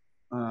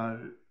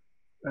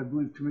 I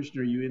believe,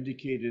 Commissioner, you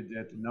indicated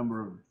that the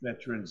number of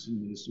veterans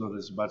in Minnesota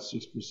is about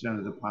 6%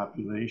 of the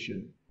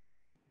population,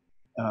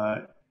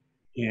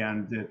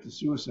 and that the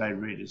suicide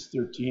rate is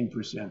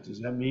 13%. Does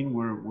that mean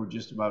we're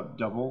just about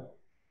double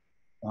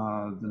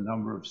the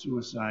number of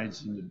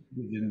suicides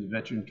within the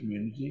veteran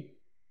community?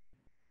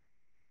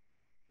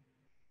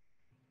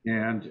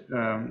 And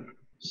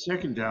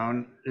second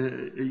down,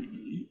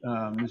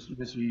 Mr.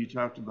 Missy, you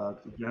talked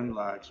about the gun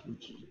logs,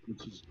 which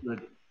is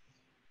good.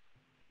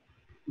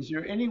 Is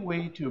there any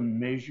way to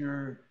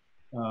measure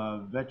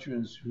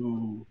veterans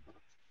who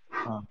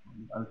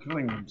are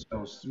killing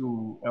themselves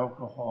through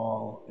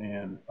alcohol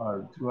and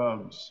or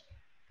drugs,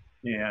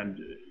 and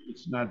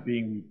it's not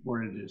being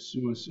reported as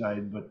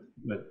suicide, but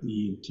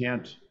the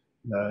intent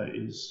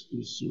is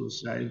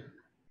suicide?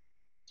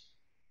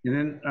 And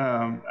then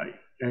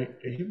I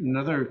have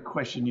another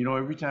question. You know,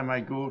 every time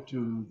I go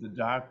to the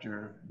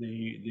doctor,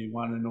 they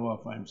want to know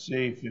if I'm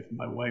safe, if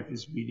my wife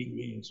is beating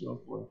me, and so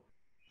forth.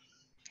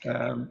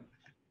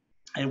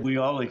 And we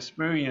all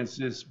experience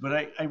this,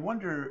 but I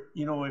wonder,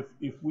 you know,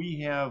 if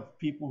we have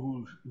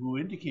people who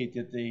indicate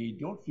that they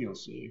don't feel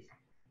safe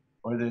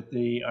or that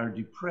they are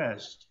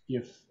depressed,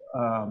 if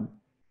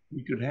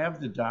we could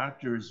have the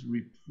doctors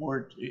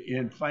report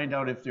and find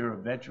out if they're a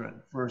veteran,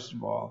 first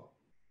of all,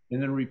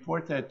 and then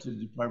report that to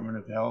the Department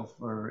of Health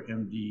or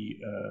MD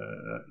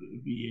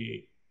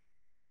VA,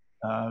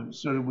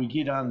 so that we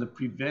get on the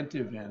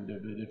preventive end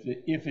of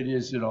it, if it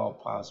is at all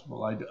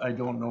possible. I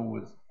don't know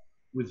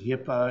with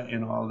HIPAA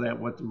and all that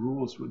what the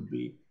rules would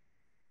be,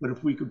 but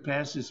if we could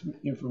pass this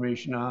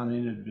information on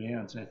in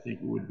advance, I think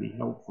it would be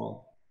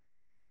helpful.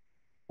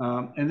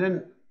 And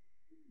then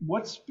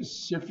what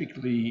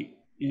specifically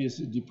is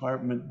the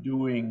department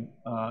doing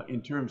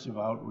in terms of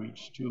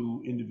outreach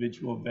to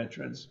individual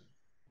veterans?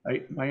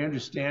 My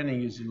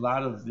understanding is a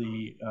lot of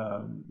the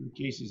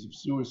cases of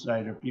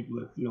suicide are people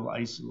that feel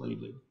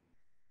isolated.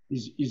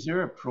 Is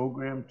there a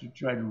program to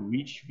try to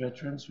reach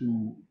veterans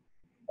who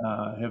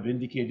have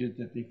indicated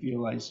that they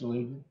feel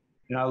isolated?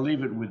 And I'll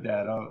leave it with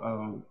that.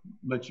 I'll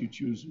let you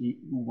choose who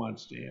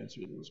wants to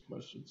answer those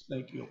questions.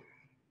 Thank you.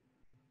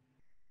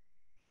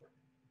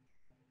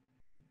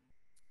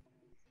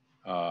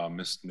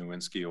 Ms.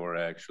 Nowinski, or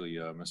actually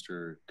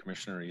Mr.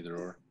 Commissioner, either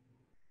or.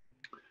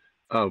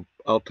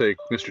 I'll take,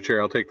 Mr.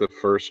 Chair, I'll take the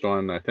first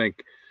one. I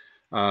think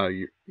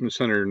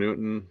Senator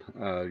Newton,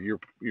 you're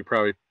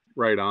probably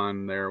right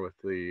on there with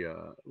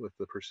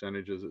the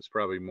percentages. It's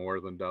probably more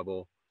than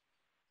double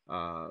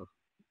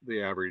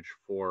the average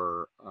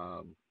for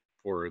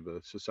the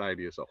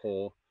society as a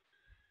whole,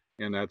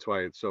 and that's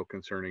why it's so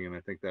concerning. And I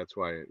think that's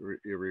why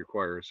it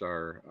requires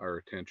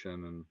our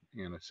attention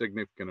and a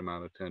significant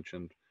amount of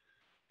attention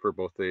for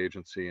both the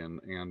agency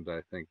and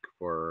I think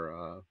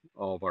for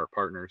all of our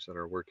partners that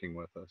are working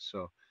with us.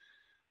 So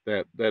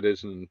that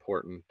is an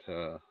important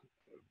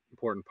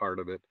part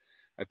of it.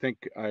 I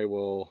think I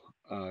will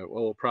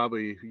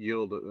probably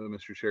yield,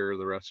 Mr. Chair,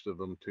 the rest of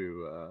them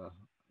to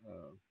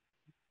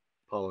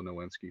Paula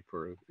Nowinski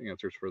for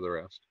answers for the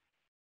rest.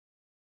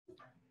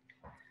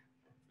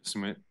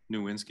 Ms.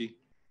 Nowinski.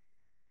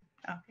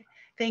 Okay,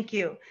 thank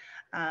you.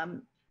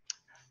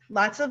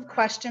 Lots of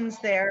questions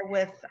there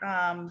with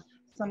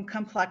some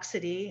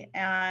complexity,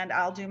 and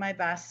I'll do my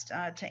best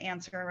to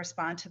answer and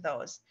respond to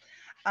those.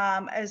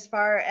 As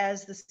far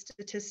as the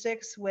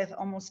statistics, with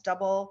almost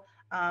double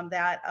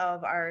that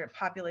of our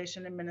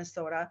population in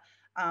Minnesota,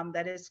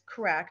 that is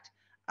correct.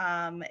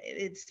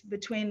 It's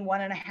between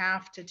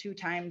 1.5 to 2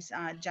 times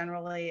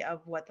generally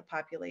of what the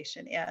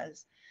population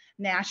is.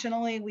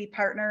 Nationally, we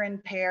partner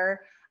and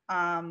pair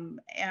and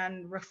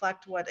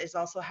reflect what is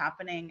also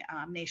happening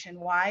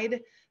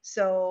nationwide.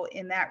 So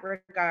in that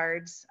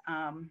regards,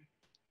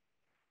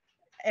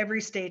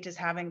 every state is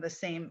having the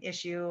same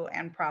issue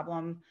and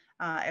problem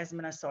as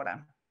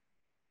Minnesota.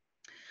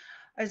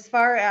 As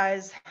far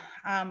as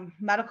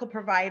medical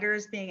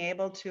providers being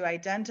able to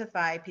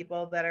identify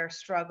people that are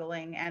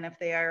struggling, and if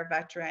they are a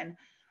veteran,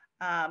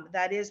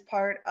 that is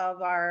part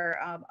of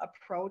our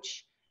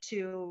approach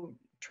to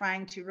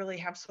trying to really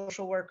have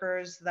social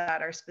workers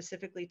that are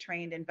specifically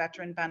trained in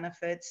veteran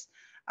benefits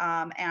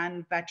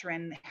and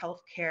veteran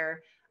healthcare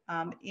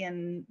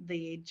in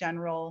the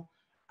general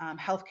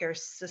healthcare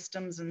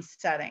systems and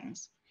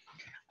settings.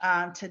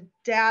 To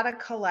data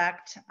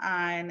collect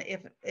on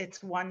if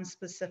it's one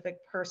specific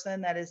person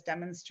that is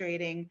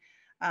demonstrating,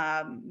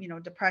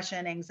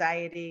 depression,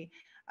 anxiety,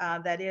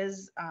 that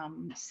is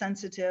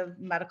sensitive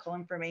medical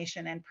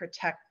information and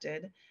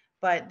protected,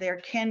 but there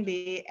can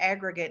be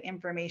aggregate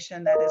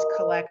information that is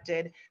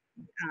collected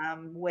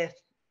with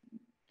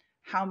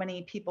how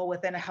many people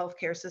within a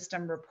healthcare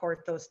system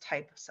report those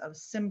types of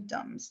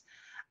symptoms.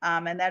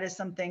 And that is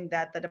something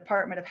that the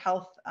Department of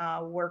Health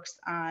works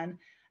on.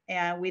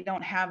 And we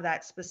don't have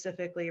that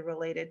specifically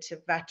related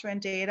to veteran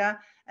data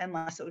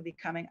unless it would be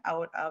coming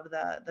out of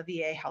the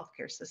VA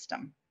healthcare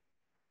system.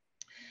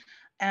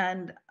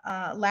 And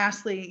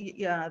lastly,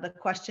 the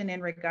question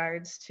in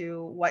regards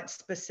to what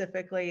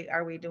specifically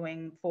are we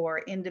doing for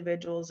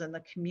individuals in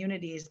the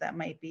communities that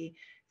might be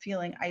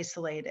feeling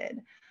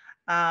isolated.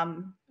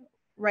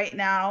 right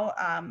now,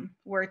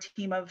 we're a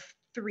team of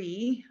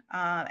 3,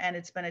 and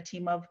it's been a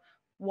team of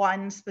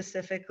 1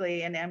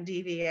 specifically in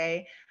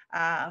MDVA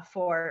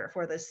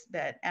for this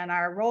bit. And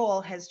our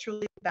role has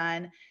truly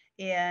been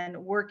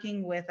in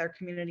working with our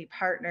community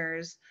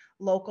partners,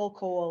 local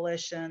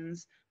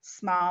coalitions,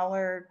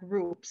 smaller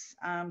groups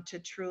to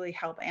truly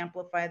help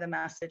amplify the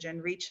message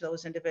and reach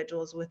those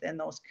individuals within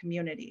those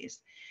communities.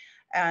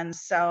 And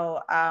so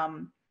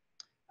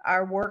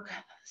our work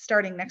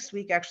starting next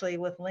week actually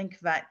with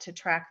LinkVet to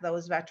track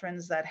those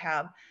veterans that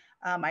have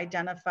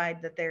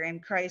identified that they're in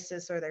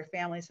crisis or their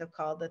families have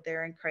called that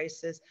they're in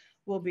crisis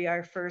will be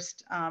our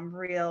first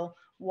real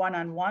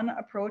one-on-one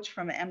approach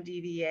from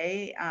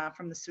MDVA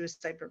from the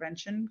suicide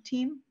prevention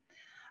team.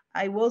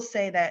 I will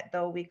say that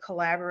though we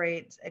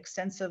collaborate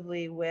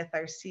extensively with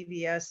our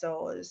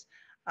CVSOs,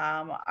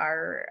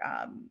 our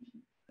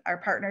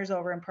partners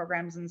over in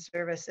programs and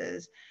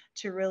services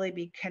to really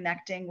be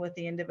connecting with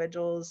the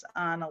individuals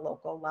on a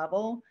local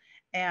level.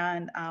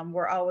 And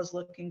we're always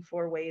looking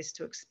for ways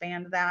to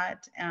expand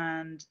that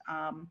and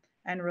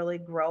really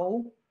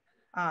grow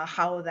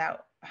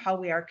how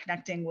we are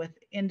connecting with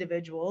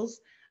individuals.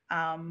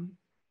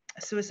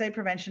 Suicide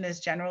prevention is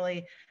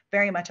generally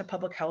very much a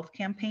public health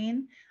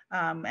campaign.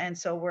 And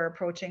so we're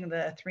approaching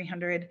the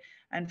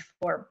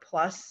 304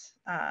 plus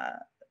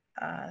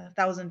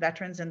thousand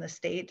veterans in the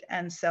state.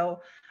 And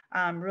so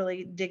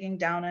really digging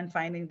down and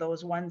finding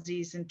those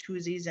onesies and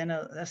twosies in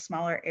a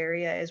smaller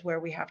area is where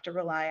we have to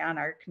rely on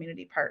our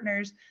community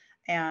partners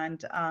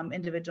and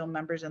individual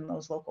members in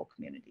those local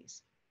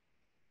communities.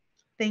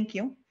 Thank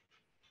you.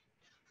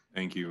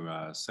 Thank you.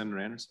 Senator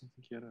Anderson, I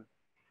think you had a,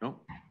 no?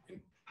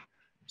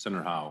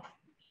 Senator Howe.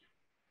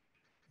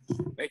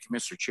 Thank you,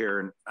 Mr. Chair.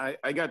 And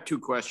I got 2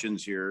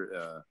 questions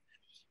here.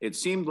 It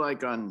seemed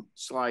like on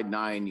slide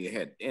 9, you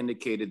had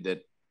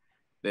indicated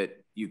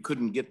that you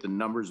couldn't get the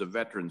numbers of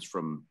veterans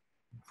from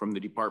the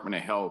Department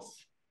of Health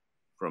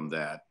from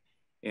that.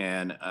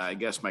 And I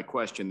guess my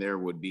question there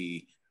would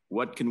be,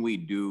 what can we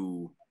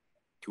do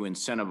to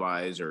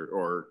incentivize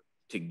or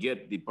to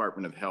get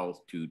Department of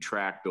Health to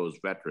track those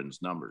veterans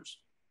numbers?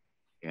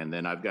 And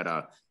then I've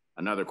got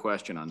another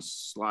question on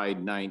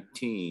slide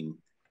 19.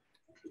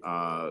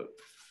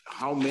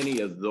 How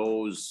many of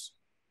those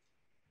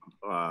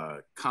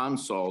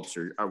consults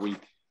are we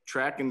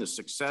tracking the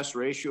success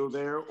ratio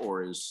there,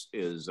 or is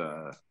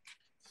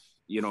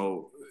you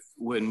know,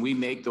 when we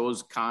make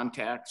those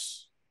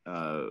contacts,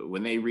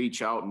 when they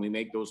reach out and we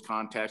make those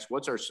contacts,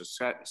 what's our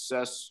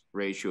success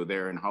ratio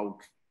there,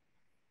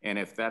 and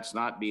if that's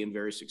not being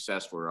very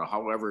successful, or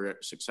however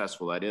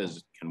successful that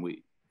is, can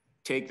we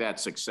take that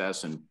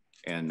success and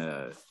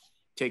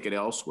take it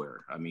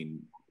elsewhere? I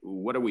mean,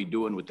 what are we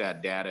doing with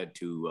that data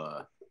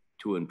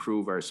to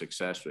improve our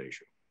success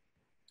ratio?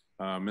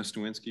 Ms.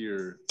 Nowinski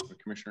or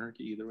Commissioner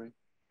Herke, either way.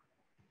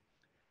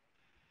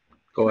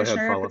 Go ahead,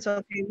 Commissioner, Paula. if it's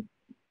okay.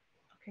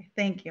 Okay,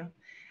 thank you.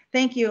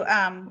 Thank you.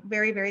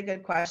 Very, very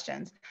good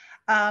questions.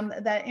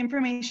 That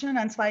information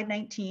on slide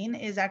 19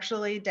 is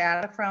actually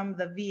data from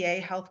the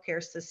VA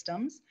healthcare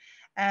systems.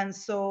 And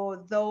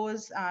so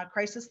those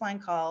crisis line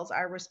calls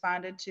are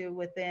responded to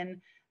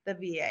within the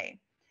VA.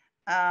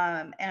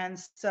 And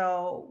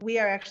so we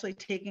are actually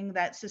taking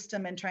that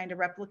system and trying to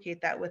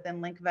replicate that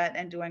within LinkVet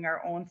and doing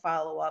our own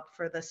follow-up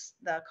for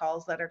the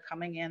calls that are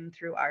coming in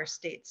through our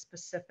state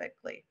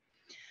specifically.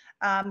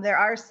 There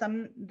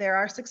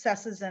are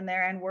successes in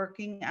there, and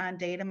working on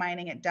data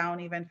mining it down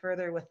even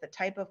further with the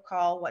type of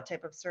call, what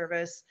type of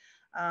service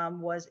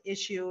was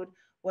issued,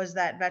 was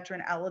that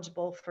veteran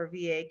eligible for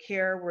VA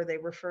care, were they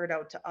referred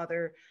out to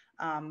other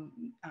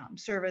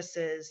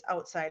services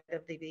outside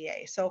of the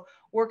VA. So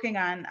working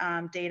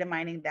on data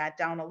mining that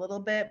down a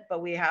little bit,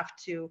 but we have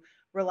to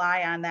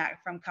rely on that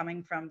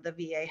coming from the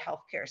VA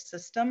healthcare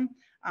system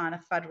on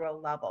a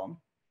federal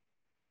level.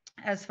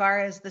 As far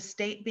as the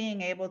state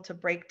being able to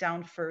break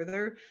down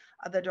further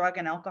the drug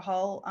and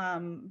alcohol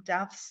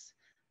deaths,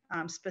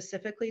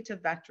 specifically to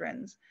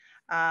veterans,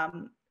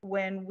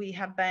 when we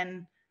have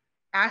been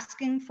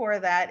asking for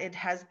that, it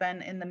has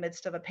been in the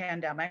midst of a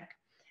pandemic.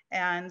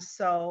 And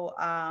so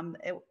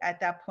at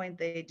that point,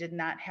 they did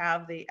not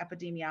have the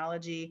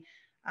epidemiology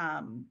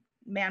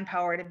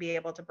manpower to be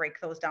able to break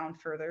those down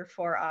further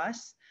for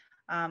us.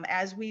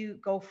 As we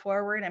go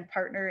forward and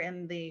partner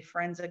in the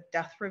forensic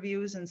death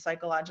reviews and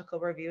psychological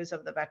reviews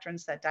of the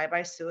veterans that die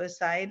by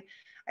suicide,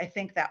 I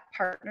think that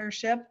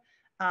partnership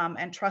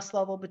and trust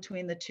level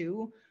between the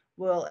two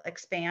will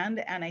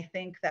expand. And I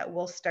think that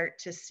we'll start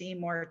to see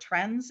more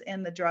trends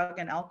in the drug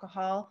and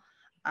alcohol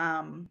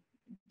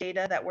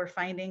data that we're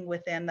finding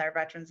within our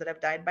veterans that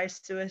have died by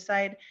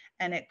suicide.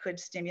 And it could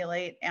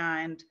stimulate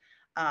and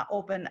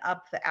open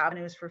up the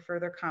avenues for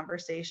further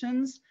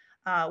conversations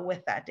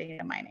with that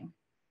data mining.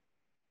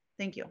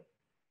 Thank you.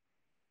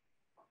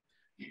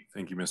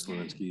 Thank you, Ms.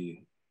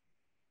 Lewinsky.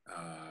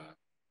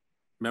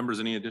 Members,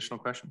 any additional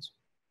questions?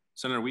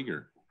 Senator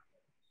Uyghur.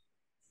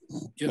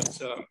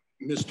 Yes,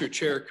 Mr.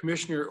 Chair,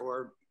 Commissioner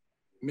or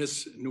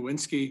Ms.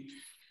 Nowinski,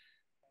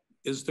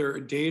 is there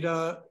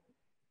data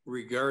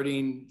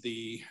regarding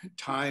the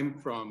time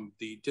from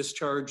the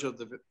discharge of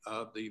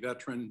the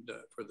veteran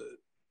for the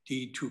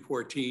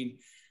D-214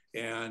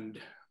 and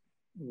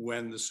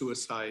when the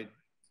suicide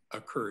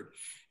occurred.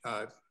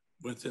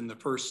 Within the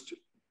first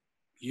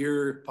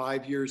year,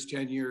 5 years,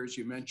 10 years,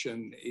 you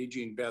mentioned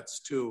aging vets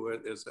too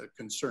as a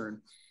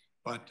concern,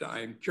 but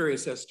I'm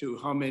curious as to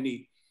how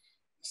many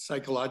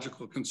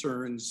psychological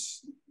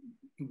concerns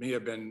may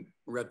have been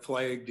red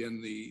flagged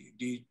in the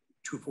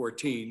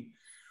D-214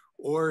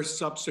 or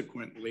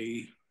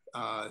subsequently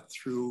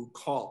through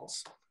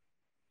calls.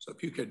 So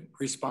if you could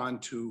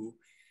respond to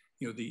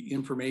the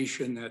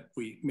information that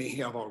we may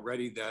have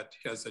already that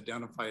has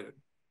identified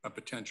a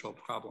potential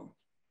problem.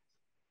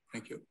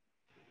 Thank you.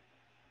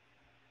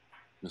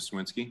 Ms.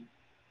 Swinsky?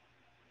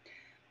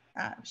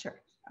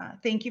 Sure.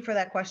 Thank you for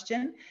that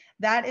question.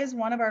 That is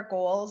one of our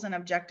goals and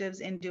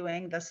objectives in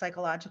doing the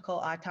psychological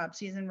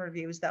autopsies and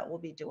reviews that we'll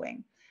be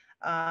doing.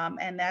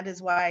 And that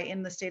is why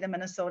in the state of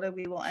Minnesota,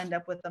 we will end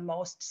up with the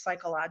most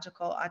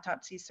psychological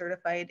autopsy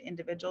certified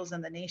individuals in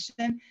the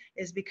nation,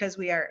 is because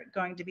we are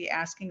going to be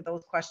asking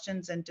those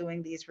questions and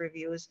doing these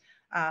reviews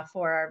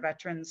for our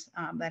veterans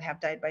that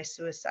have died by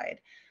suicide.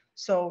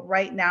 So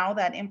right now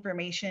that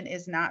information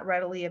is not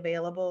readily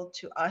available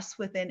to us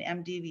within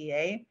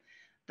MDVA.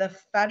 The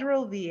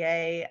federal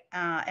VA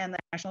and the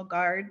National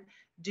Guard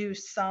do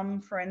some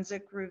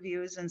forensic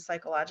reviews and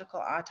psychological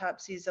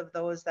autopsies of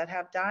those that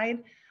have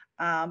died.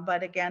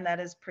 But again, that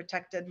is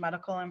protected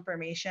medical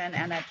information.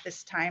 And at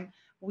this time,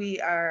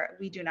 we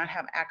do not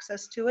have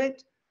access to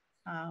it.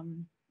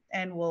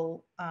 And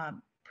we'll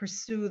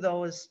pursue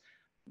those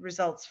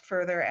results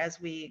further as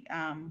we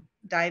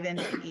dive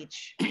into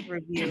each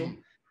review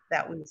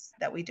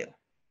that we do.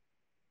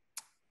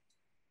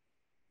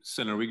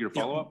 Senator Uyghur,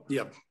 follow up?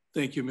 Yep.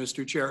 Thank you,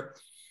 Mr. Chair.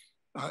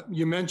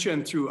 You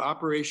mentioned through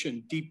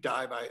Operation Deep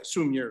Dive, I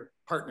assume you're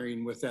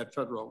partnering with that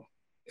federal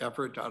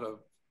effort out of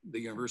the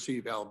University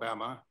of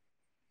Alabama.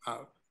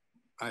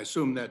 I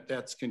assume that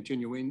that's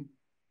continuing.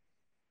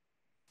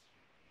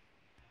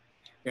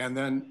 And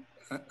then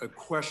a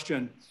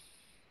question,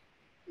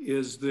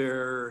 is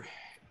there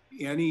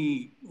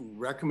any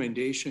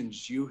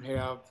recommendations you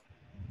have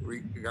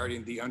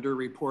regarding the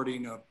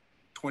underreporting of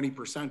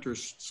 20% or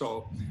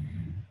so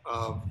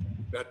of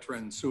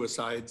veteran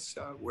suicides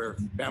where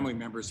family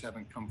members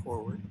haven't come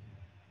forward?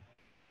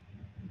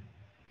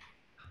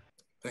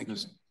 Thank you.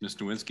 Ms.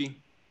 Nowinski?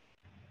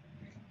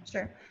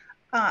 Sure.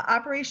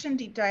 Operation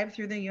Deep Dive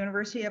through the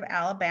University of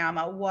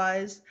Alabama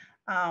was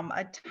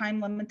a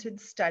time-limited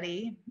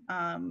study,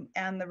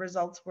 and the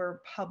results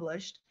were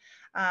published.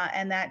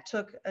 And that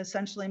took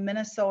essentially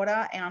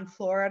Minnesota and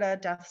Florida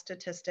death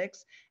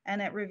statistics,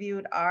 and it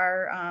reviewed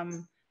our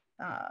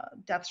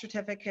death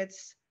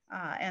certificates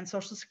and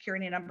Social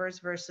Security numbers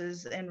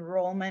versus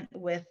enrollment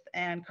with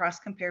and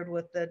cross-compared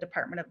with the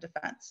Department of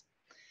Defense.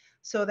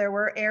 So there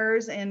were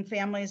errors in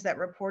families that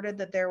reported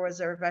that there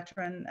was a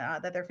veteran,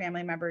 that their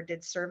family member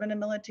did serve in the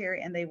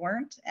military and they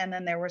weren't. And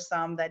then there were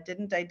some that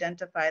didn't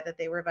identify that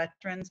they were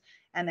veterans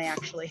and they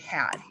actually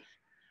had.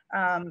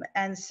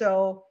 And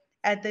so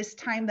at this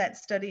time, that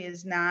study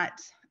is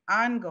not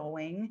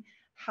ongoing.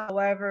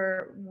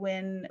 However,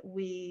 when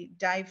we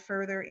dive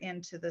further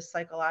into the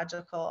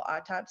psychological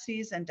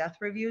autopsies and death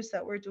reviews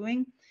that we're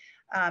doing,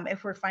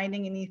 if we're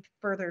finding any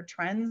further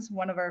trends,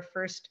 one of our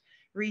first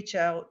reach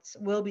outs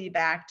will be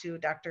back to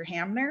Dr.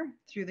 Hamner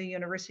through the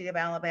University of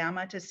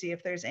Alabama to see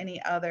if there's any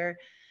other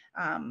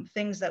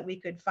things that we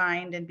could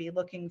find and be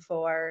looking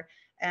for,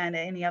 and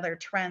any other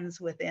trends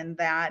within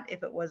that,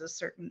 if it was a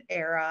certain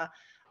era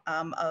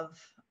of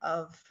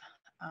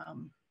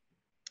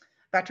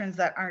veterans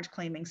that aren't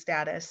claiming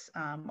status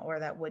or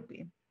that would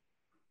be.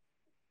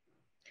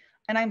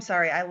 And I'm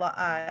sorry,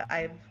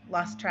 I've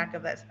lost track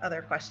of that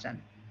other question.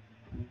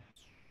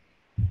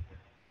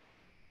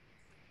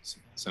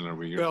 Senator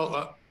Uyghur.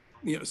 Well,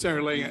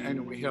 Senator Lang, I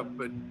know we have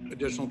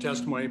additional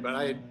testimony, but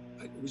I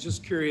was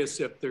just curious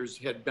if there's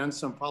had been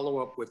some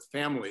follow-up with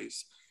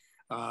families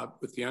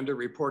with the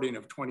underreporting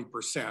of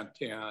 20%,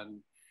 and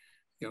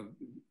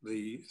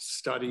the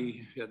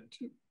study had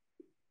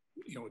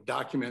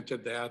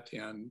documented that,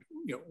 and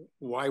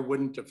why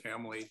wouldn't a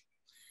family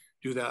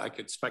do that? I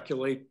could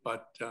speculate,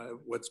 but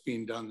what's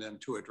being done then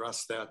to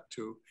address that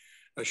to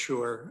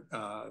assure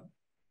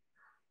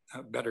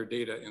better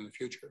data in the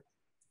future?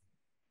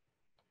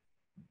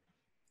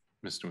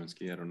 Ms.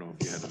 Nowinski, I don't know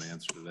if you had an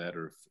answer to that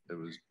or if it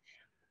was.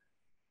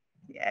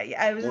 Yeah,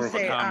 I was just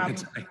saying.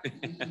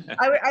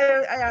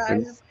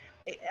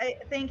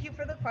 Thank you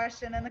for the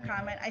question and the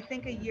comment. I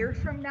think a year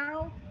from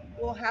now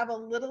we'll have a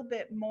little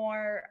bit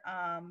more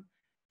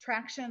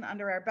traction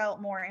under our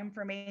belt, more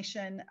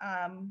information.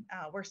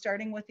 We're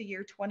starting with the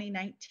year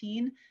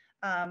 2019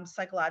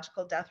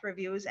 psychological death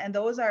reviews, and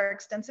those are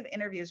extensive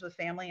interviews with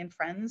family and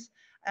friends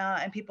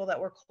and people that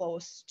were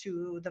close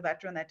to the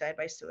veteran that died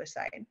by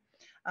suicide.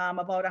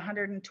 About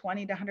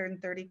 120 to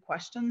 130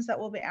 questions that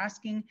we'll be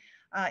asking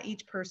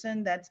each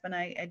person that's been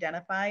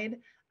identified,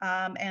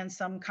 and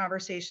some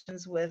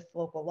conversations with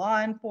local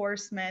law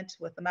enforcement,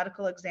 with the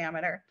medical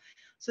examiner.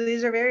 So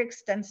these are very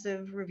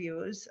extensive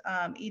reviews.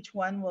 Each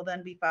one will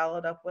then be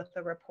followed up with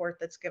a report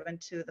that's given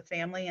to the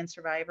family and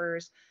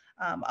survivors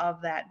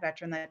of that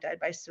veteran that died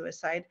by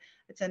suicide.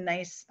 It's a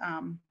nice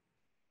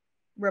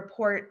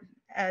report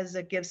as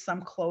it gives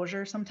some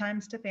closure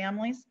sometimes to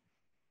families.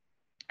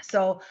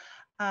 So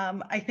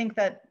I think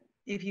that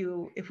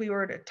if we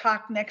were to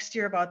talk next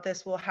year about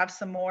this, we'll have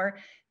some more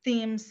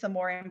themes, some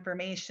more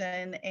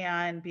information,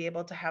 and be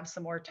able to have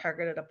some more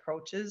targeted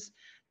approaches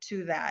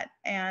to that.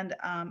 And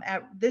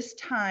at this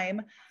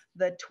time,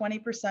 the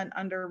 20%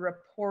 under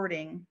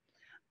reporting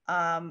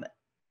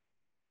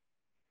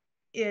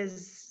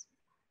is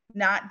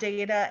not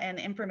data and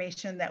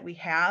information that we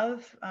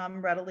have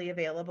readily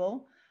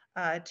available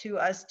to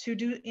us to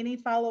do any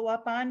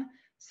follow-up on,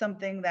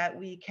 something that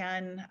we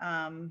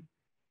can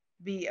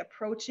be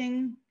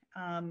approaching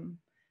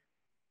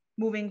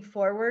moving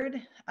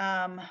forward.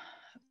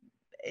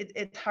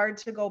 It's hard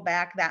to go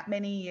back that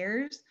many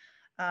years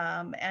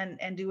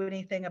and do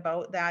anything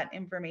about that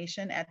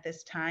information at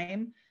this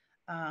time.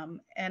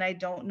 And I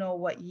don't know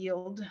what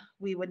yield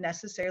we would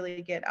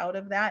necessarily get out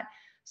of that.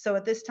 So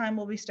at this time,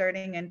 we'll be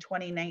starting in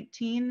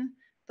 2019,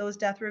 those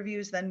death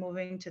reviews, then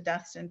moving to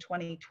deaths in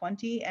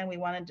 2020. And we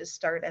wanted to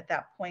start at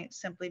that point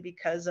simply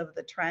because of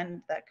the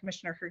trend that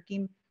Commissioner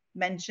Herke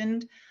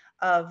mentioned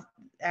of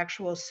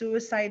actual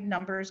suicide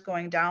numbers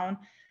going down,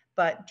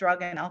 but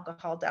drug and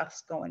alcohol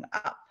deaths going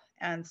up.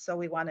 And so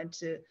we wanted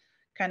to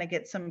kind of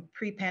get some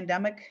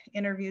pre-pandemic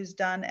interviews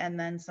done and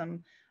then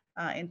some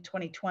in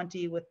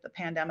 2020 with the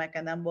pandemic,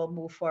 and then we'll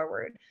move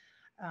forward.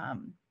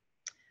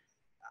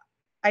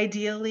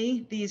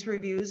 Ideally, these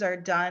reviews are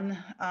done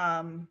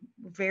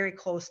very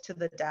close to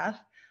the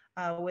death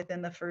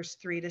within the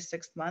first 3 to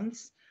 6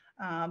 months.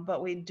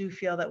 But we do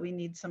feel that we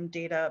need some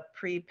data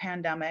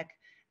pre-pandemic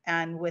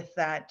and with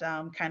that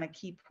kind of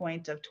key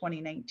point of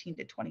 2019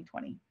 to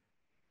 2020.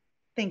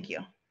 Thank you.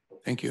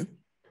 Thank you.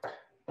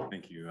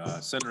 Thank you.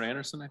 Senator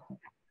Anderson, I think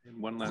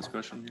one last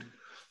question here.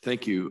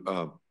 Thank you.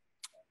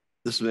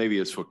 This maybe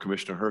is for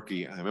Commissioner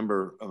Herke. I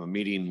remember a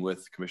meeting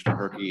with Commissioner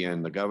Herke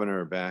and the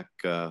governor back,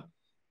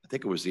 I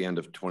think it was the end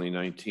of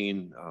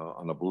 2019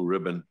 on a blue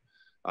ribbon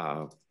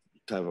type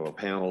of a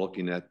panel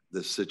looking at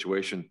this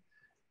situation.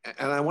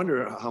 And I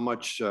wonder how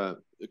much,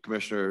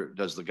 Commissioner,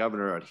 does the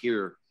governor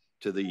adhere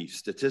to the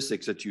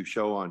statistics that you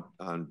show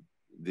on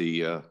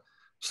the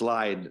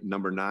slide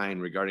number 9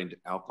 regarding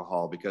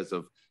alcohol, because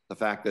of the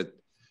fact that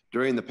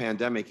during the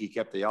pandemic, he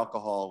kept the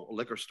alcohol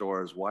liquor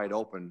stores wide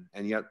open.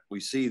 And yet we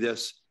see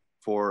this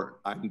for,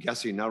 I'm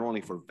guessing, not only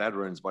for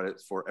veterans, but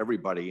it's for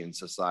everybody in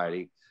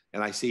society.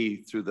 And I see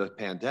through the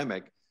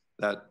pandemic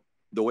that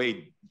the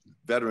way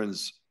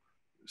veterans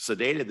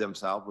sedated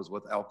themselves was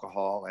with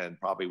alcohol and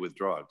probably with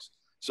drugs.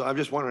 So I'm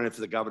just wondering if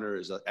the governor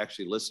is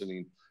actually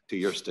listening to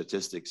your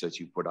statistics that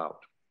you put out.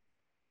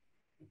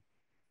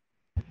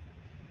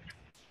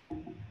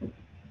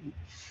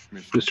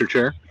 Mr.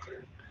 Chair.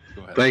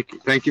 Go ahead.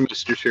 Thank you,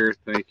 Mr. Chair.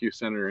 Thank you,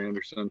 Senator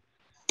Anderson.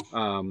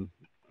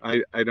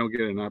 I don't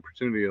get an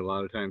opportunity a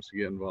lot of times to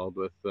get involved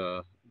with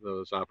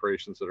those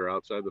operations that are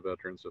outside the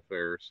Veterans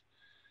Affairs.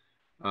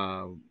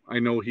 I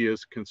know he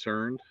is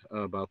concerned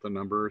about the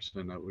numbers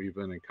and that we've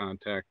been in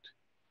contact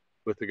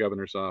with the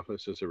governor's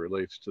office as it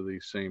relates to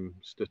these same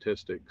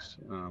statistics.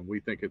 We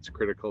think it's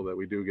critical that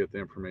we do get the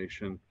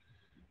information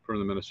from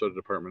the Minnesota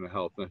Department of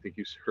Health. And I think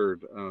you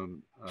heard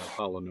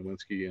Paula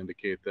Nowinski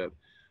indicate that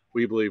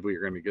we believe we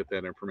are going to get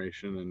that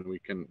information, and we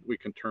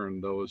can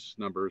turn those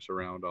numbers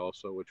around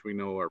also, which we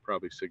know are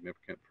probably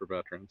significant for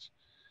veterans.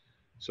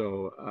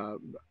 So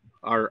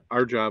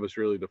our job is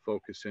really to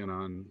focus in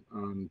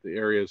on the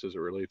areas as it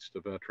relates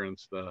to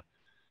veterans. The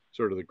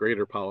sort of the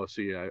greater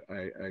policy, I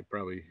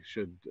probably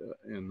should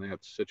in that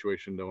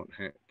situation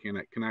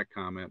cannot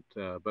comment,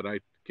 but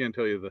I can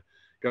tell you the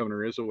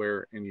governor is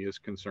aware and he is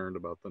concerned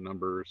about the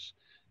numbers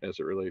as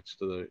it relates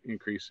to the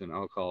increase in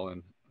alcohol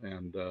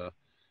and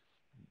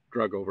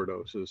drug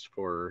overdoses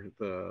for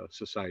the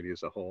society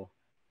as a whole.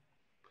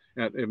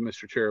 And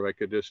Mr. Chair, if I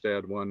could just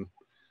add one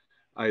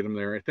item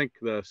there. I think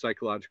the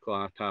psychological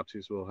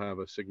autopsies will have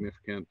a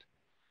significant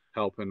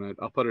help in it.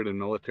 I'll put it in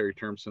military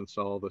terms since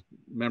all the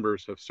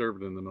members have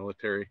served in the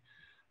military.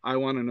 I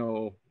want to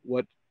know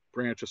what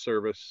branch of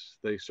service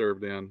they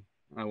served in.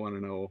 I want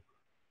to know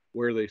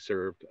where they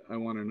served. I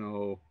want to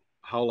know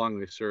how long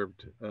they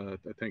served. I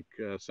think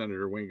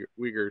Senator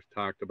Uyghur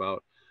talked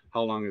about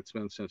how long it's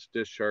been since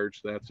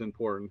discharge. That's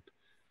important.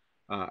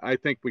 I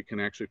think we can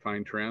actually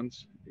find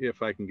trends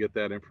if I can get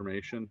that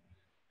information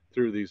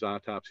through these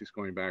autopsies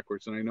going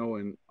backwards. And I know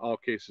in all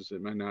cases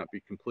it might not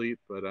be complete,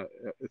 but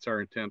it's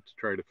our intent to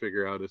try to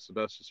figure out as the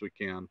best as we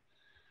can,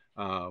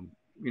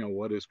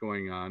 what is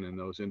going on in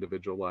those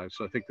individual lives.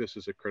 So I think this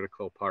is a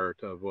critical part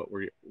of what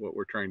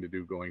we're trying to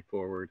do going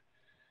forward.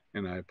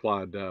 And I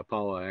applaud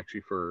Paula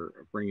actually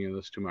for bringing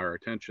this to our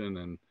attention,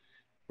 and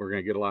we're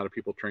going to get a lot of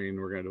people trained.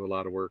 We're going to do a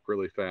lot of work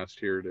really fast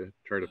here to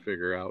try to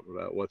figure out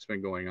what's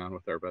been going on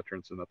with our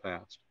veterans in the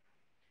past.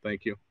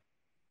 Thank you.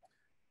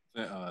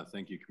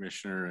 Thank you,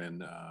 Commissioner,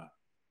 and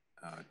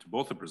to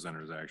both the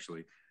presenters,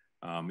 actually.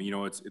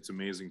 It's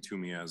amazing to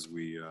me as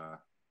we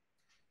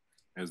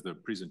as the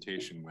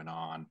presentation went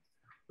on,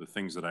 the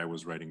things that I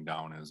was writing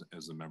down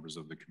as the members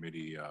of the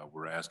committee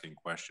were asking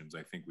questions,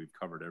 I think we've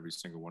covered every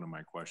single one of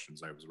my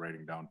questions. I was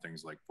writing down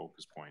things like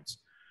focus points.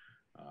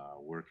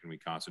 Where can we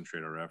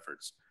concentrate our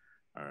efforts?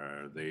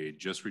 Are they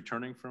just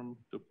returning from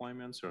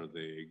deployments? Are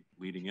they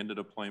leading into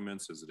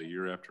deployments? Is it a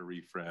year after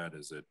refred?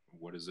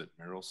 What is it,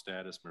 marital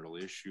status, marital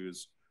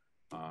issues?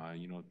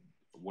 You know,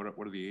 what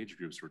are the age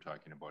groups we're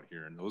talking about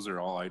here? And those are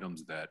all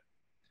items that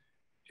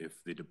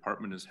if the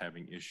department is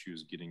having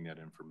issues getting that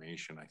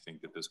information, I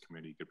think that this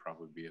committee could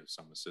probably be of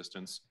some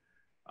assistance.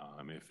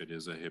 If it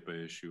is a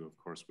HIPAA issue, of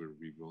course, we would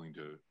be willing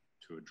to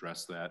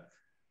address that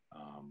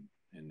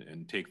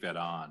and take that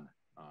on.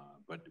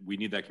 But we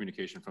need that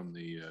communication from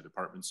the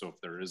department. So if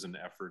there is an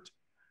effort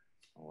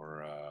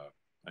or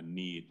a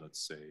need,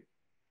 let's say,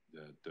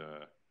 that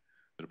the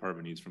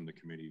department needs from the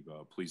committee,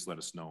 please let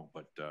us know.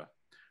 But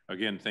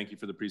again, thank you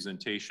for the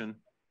presentation.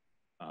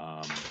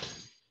 I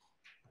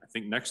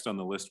think next on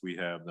the list, we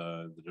have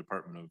the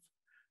Department of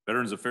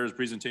Veterans Affairs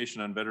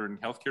presentation on Veteran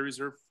Healthcare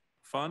Reserve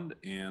Fund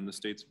and the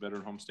state's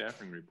Veteran Home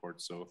Staffing Report.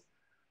 So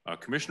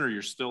Commissioner,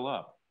 you're still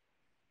up.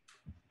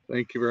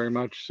 Thank you very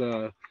much,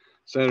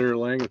 Senator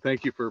Lang.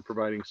 Thank you for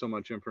providing so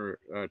much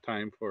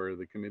time for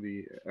the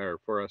committee or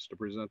for us to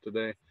present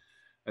today.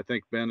 I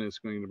think Ben is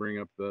going to bring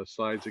up the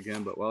slides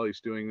again, but while he's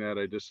doing that,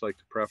 I'd just like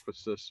to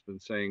preface this in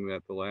saying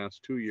that the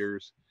last 2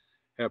 years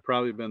have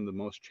probably been the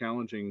most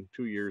challenging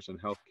 2 years in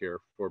healthcare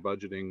for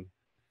budgeting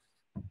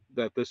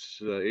that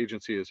this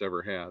agency has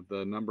ever had.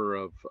 The number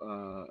of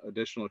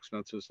additional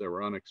expenses that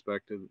were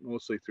unexpected,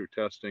 mostly through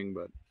testing,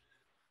 but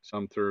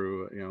some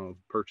through, you know,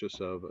 purchase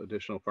of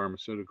additional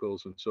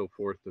pharmaceuticals and so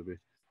forth to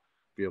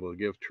be able to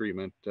give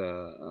treatment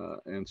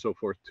and so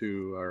forth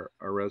to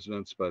our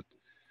residents, but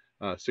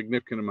a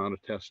significant amount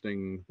of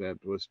testing that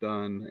was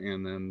done.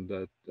 And then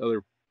the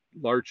other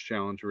large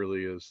challenge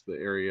really is the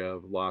area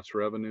of lost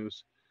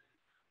revenues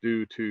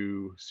due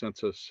to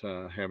census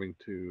having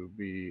to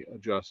be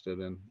adjusted,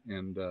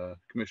 and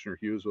Commissioner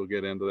Hughes will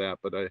get into that.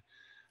 But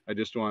I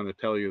just want to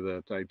tell you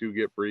that I do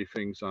get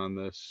briefings on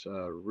this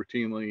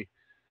routinely.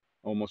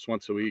 Almost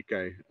once a week,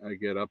 I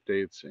get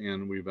updates,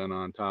 and we've been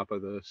on top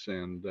of this.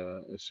 And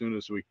as soon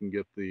as we can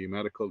get the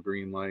medical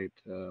green light,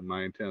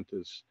 my intent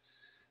is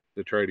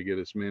to try to get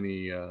as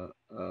many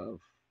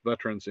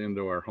veterans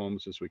into our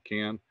homes as we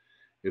can.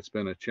 It's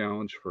been a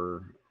challenge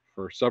for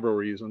several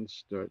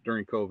reasons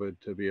during COVID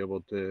to be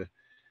able to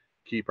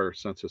keep our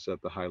census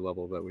at the high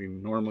level that we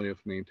normally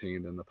have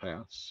maintained in the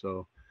past.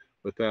 So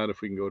with that,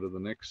 if we can go to the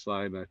next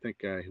slide, and I think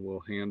I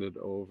will hand it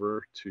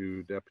over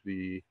to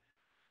Deputy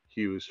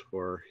Hughes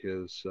for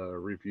his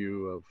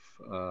review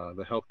of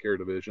the healthcare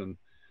division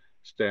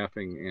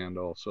staffing and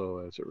also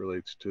as it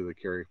relates to the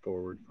carry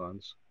forward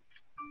funds.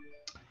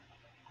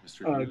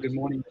 Good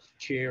morning, Mr.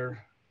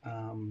 Chair.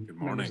 Good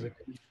morning.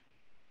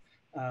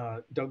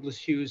 Douglas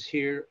Hughes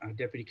here,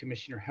 Deputy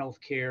Commissioner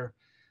Healthcare,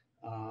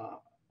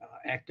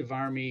 active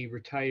Army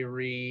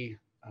retiree,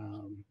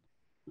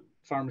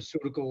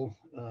 pharmaceutical,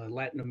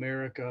 Latin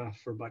America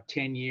for about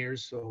 10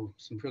 years. So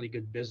some pretty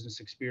good business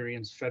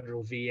experience,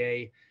 federal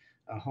VA,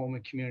 home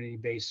and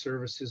community-based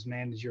services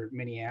manager at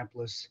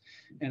Minneapolis.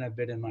 And I've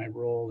been in my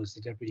role as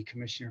the Deputy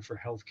Commissioner for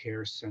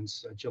Healthcare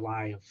since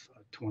July of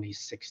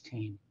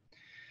 2016.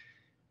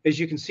 As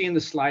you can see in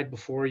the slide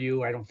before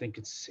you, I don't think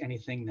it's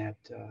anything that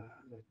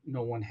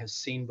no one has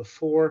seen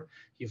before.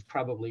 You've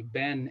probably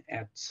been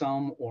at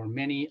some or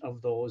many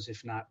of those,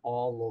 if not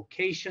all,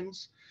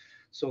 locations.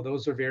 So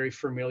those are very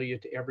familiar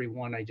to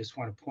everyone. I just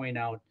want to point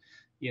out,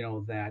 you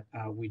know, that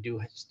we do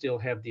still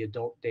have the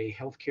Adult Day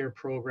Healthcare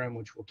Program,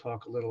 which we'll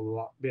talk a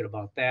little bit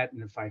about that.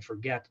 And if I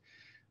forget,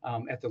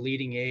 at the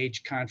Leading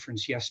Age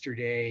Conference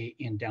yesterday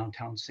in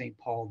downtown St.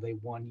 Paul, they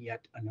won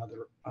yet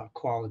another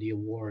quality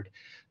award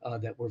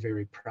that we're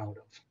very proud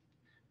of.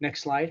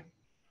 Next slide.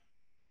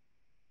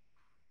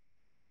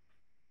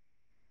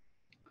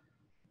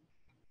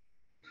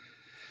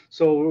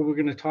 So what we're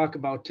going to talk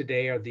about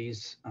today are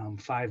these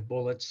 5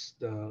 bullets: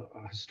 the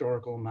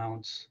historical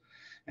amounts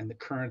and the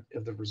current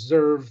of the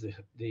reserve,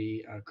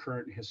 the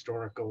current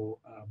historical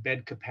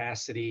bed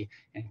capacity,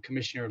 and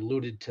Commissioner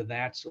alluded to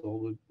that,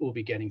 so we'll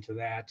be getting to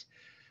that.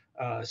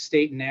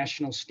 State and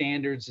national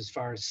standards as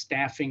far as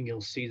staffing,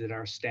 you'll see that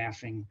our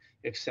staffing,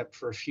 except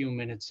for a few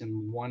minutes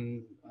in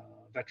one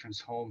veterans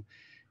home,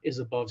 is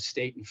above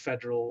state and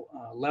federal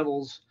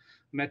levels.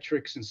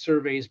 Metrics and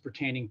surveys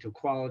pertaining to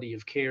quality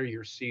of care,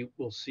 you'll see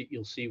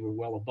we're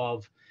well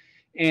above.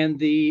 And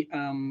the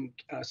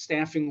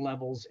staffing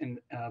levels and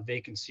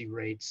vacancy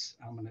rates,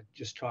 I'm going to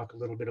just talk a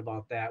little bit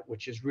about that,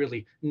 which is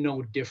really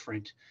no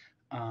different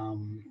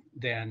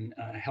than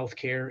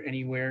healthcare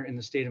anywhere in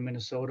the state of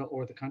Minnesota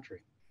or the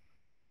country.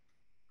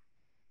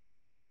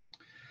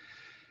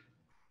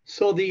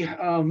 So the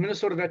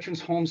Minnesota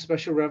Veterans Home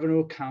Special Revenue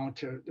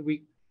Account,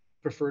 we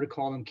prefer to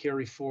call them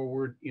carry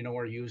forward, you know,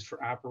 are used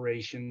for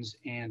operations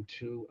and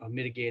to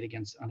mitigate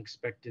against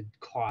unexpected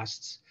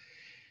costs.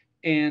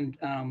 And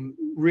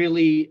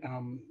really,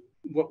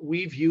 what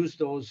we've used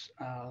those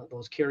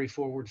carry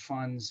forward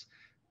funds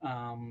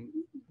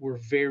were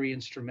very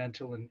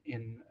instrumental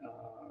in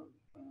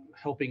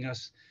helping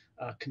us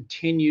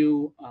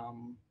continue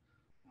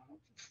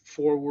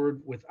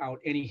forward without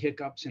any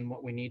hiccups in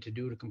what we need to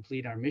do to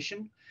complete our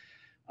mission.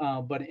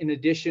 But in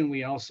addition,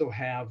 we also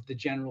have the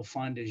general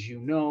fund, as you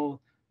know,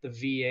 the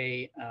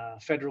VA,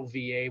 federal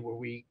VA, where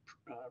we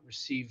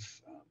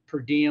receive per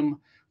diem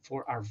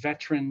for our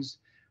veterans,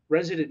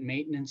 resident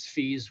maintenance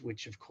fees,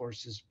 which of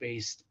course is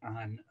based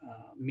on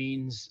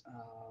means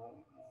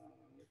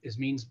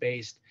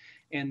based,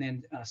 and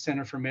then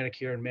Center for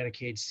Medicare and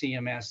Medicaid,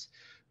 CMS,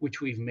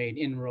 which we've made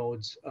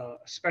inroads,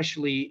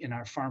 especially in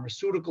our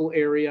pharmaceutical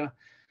area.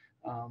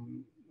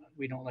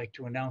 We don't like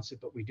to announce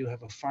it, but we do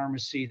have a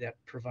pharmacy that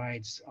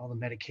provides all the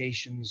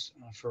medications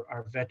for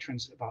our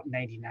veterans, about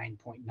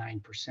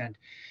 99.9%.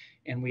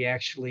 And we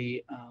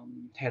actually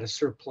had a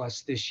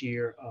surplus this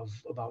year of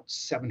about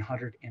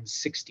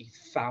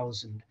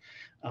 760,000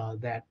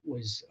 that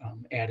was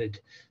added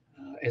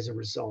as a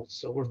result.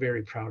 So we're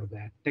very proud of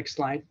that. Next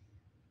slide.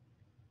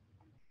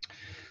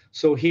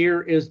 So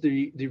here is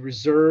the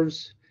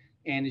reserves.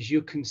 And as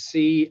you can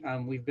see,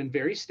 we've been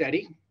very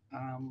steady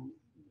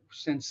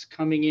since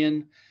coming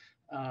in.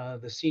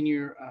 The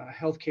senior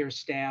healthcare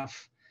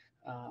staff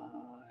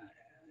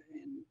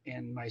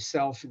and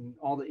myself and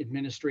all the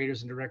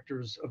administrators and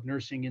directors of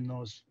nursing in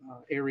those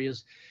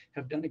areas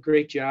have done a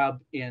great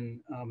job in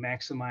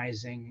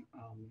maximizing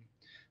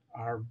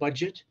our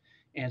budget.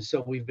 And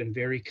so we've been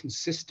very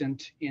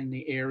consistent in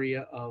the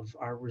area of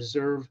our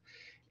reserve.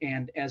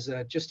 And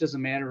just as a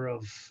matter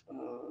of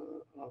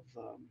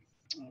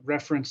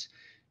reference,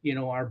 you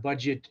know, our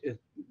budget,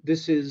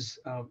 this is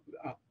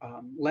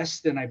less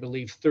than, I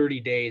believe,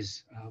 30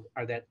 days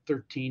are that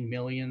 13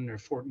 million or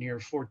near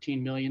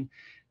 14 million.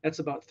 That's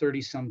about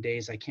 30 some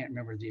days. I can't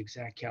remember the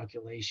exact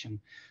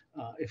calculation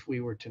if we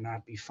were to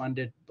not be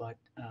funded, but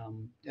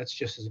that's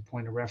just as a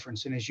point of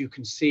reference. And as you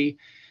can see,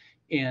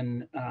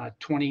 in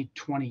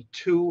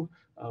 2022,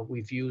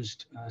 we've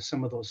used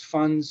some of those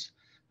funds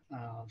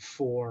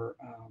for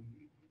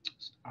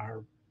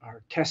our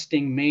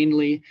testing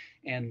mainly,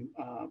 and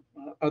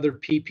other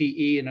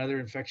PPE and other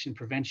infection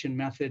prevention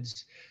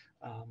methods.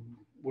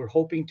 We're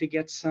hoping to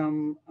get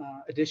some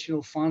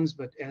additional funds,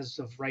 but as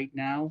of right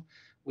now,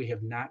 we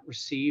have not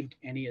received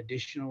any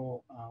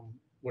additional,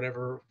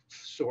 whatever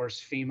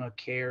source FEMA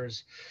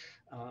cares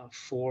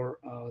for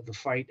the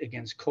fight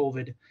against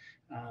COVID.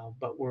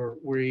 But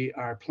we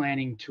are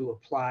planning to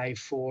apply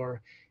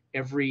for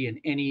every and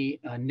any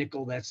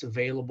nickel that's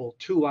available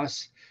to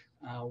us.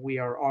 We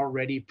are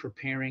already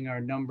preparing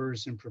our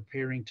numbers and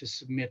preparing to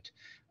submit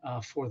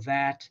for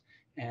that.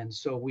 And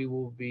so we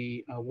will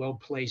be well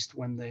placed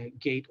when the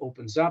gate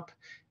opens up,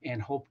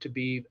 and hope to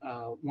be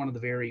one of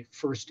the very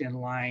first in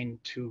line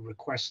to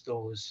request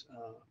those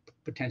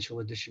potential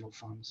additional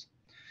funds.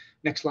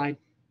 Next slide.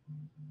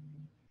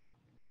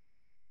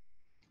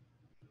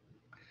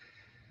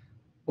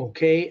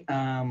 Okay,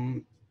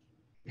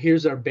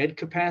 here's our bed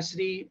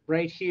capacity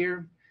right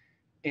here.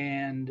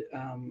 And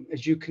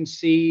as you can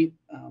see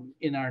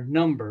in our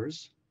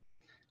numbers,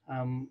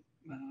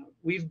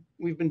 we've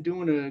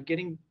been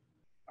getting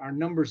our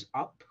numbers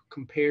up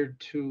compared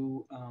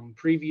to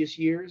previous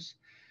years.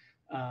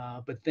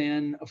 But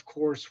then, of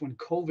course, when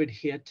COVID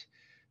hit,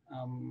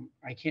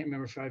 I can't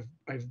remember if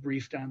I've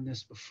briefed on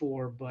this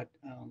before, but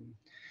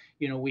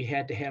you know, we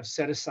had to have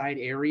set aside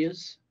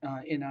areas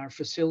in our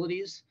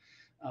facilities.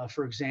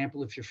 For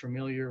example, if you're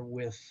familiar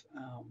with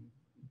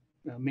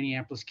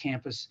Minneapolis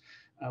campus,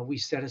 we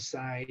set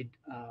aside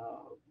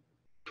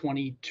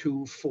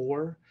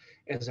 22-4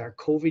 as our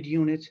COVID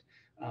unit.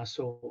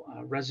 So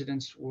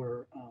residents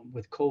were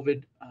with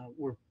COVID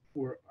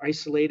were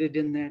isolated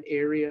in that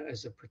area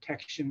as a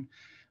protection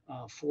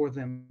for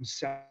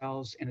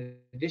themselves, and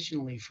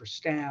additionally for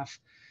staff,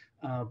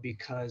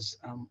 because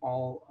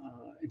all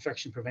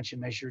infection prevention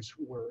measures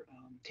were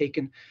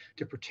taken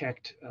to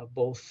protect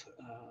both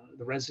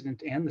the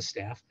resident and the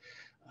staff.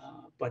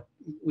 But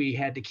we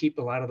had to keep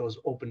a lot of those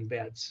open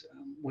beds.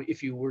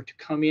 If you were to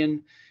come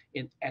in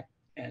at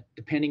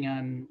depending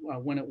on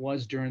when it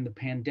was during the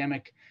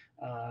pandemic,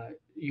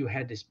 you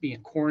had to be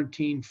in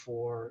quarantine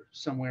for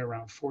somewhere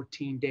around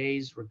 14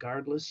 days,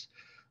 regardless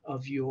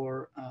of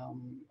your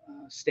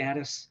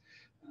status.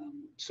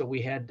 So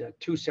we had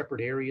two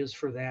separate areas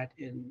for that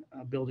in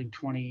building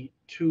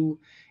 22,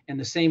 and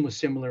the same was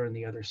similar in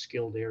the other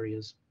skilled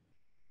areas.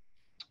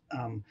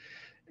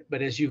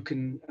 But as you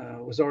can,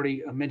 was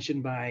already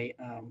mentioned by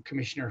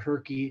Commissioner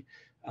Herke,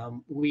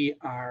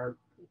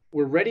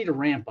 we're ready to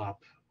ramp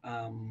up,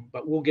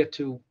 but we'll get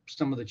to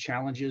some of the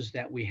challenges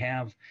that we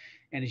have.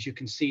 And as you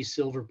can see,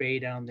 Silver Bay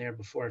down there,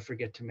 before I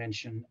forget to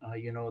mention,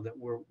 you know, that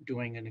we're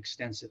doing an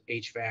extensive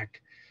HVAC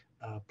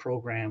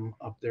program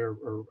up there,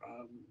 or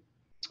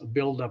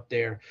build up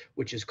there,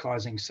 which is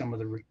causing some of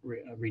the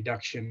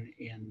reduction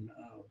in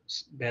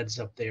beds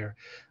up there.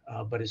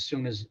 But as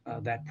soon as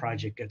that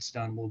project gets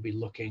done, we'll be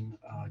looking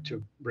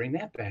to bring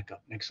that back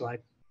up. Next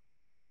slide.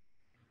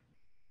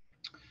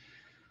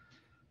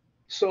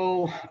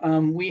 So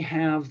we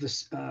have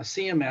this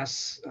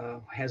CMS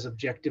has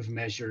objective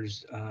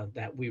measures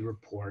that we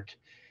report.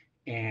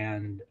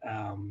 And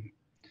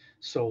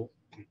so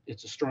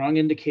it's a strong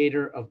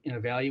indicator of in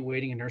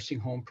evaluating a nursing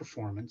home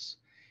performance.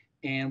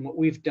 And what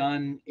we've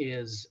done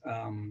is,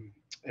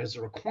 as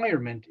a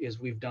requirement, is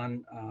we've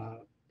done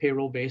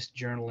payroll-based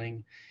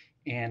journaling,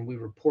 and we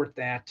report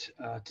that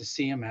to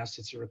CMS.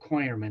 It's a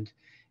requirement,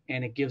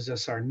 and it gives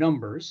us our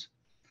numbers.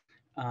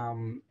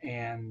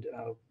 And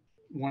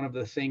one of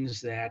the things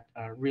that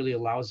really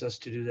allows us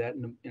to do that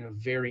in a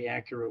very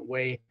accurate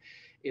way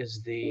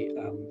is the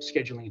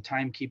scheduling and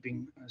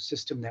timekeeping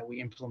system that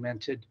we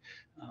implemented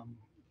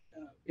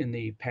in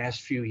the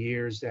past few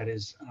years. That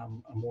is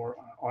a more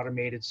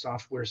automated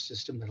software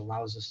system that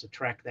allows us to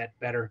track that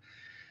better.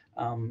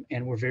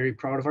 And we're very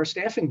proud of our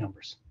staffing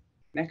numbers.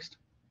 Next.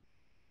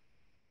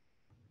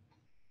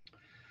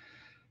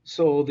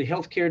 So the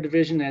healthcare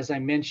division, as I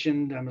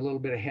mentioned, I'm a little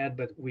bit ahead,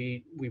 but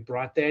we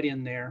brought that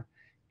in there,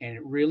 and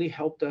it really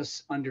helped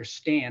us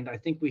understand. I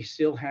think we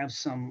still have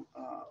some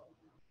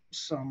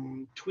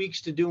tweaks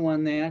to do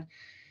on that.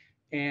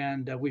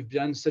 And we've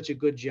done such a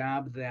good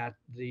job that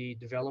the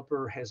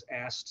developer has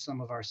asked some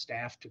of our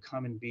staff to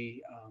come and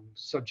be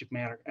subject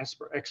matter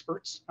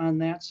experts on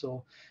that.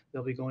 So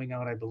they'll be going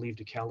out, I believe,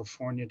 to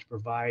California to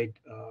provide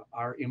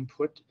our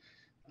input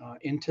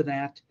into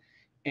that.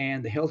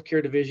 And the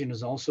healthcare division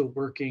is also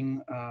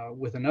working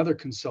with another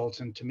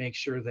consultant to make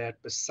sure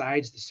that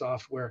besides the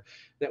software,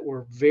 that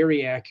we're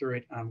very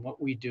accurate on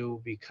what we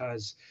do,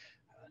 because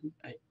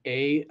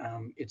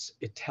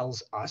it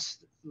tells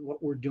us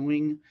what we're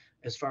doing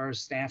as far as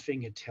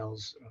staffing. It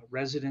tells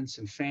residents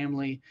and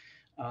family.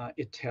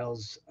 It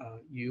tells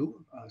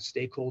you,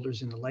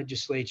 stakeholders in the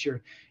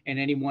legislature, and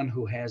anyone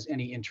who has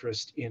any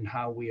interest in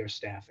how we are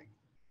staffing.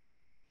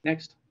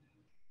 Next.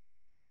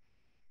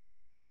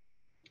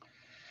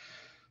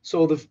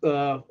 So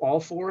all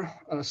 4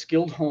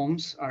 skilled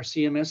homes are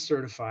CMS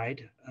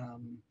certified.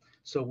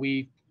 So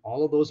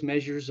all of those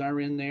measures are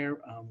in there.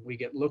 We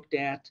get looked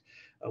at.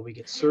 We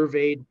get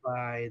surveyed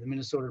by the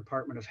Minnesota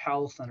Department of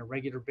Health on a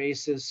regular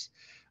basis.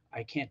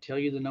 I can't tell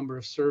you the number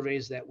of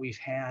surveys that we've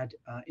had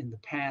in the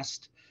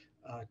past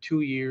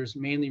 2 years,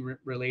 mainly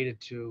related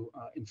to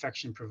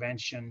infection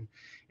prevention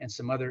and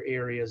some other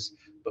areas.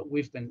 But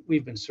we've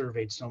been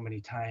surveyed so many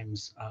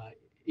times.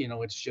 You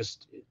know,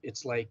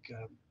 it's like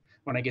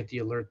when I get the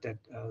alert that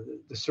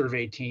the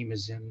survey team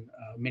is in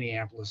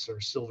Minneapolis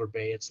or Silver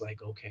Bay, it's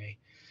like, okay,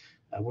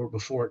 where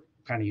before it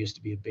kind of used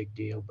to be a big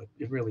deal, but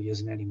it really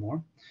isn't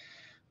anymore.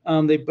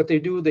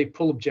 They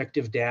pull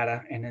objective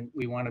data, and then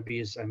we want to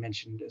be, as I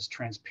mentioned, as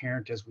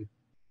transparent as we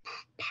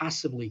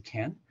possibly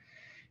can.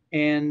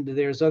 And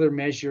there's other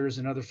measures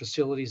and other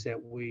facilities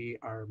that we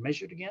are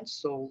measured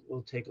against, so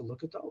we'll take a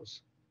look at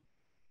those.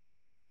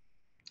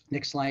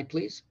 Next slide,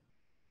 please.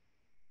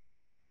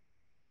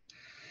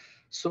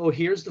 So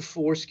here's the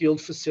 4 skilled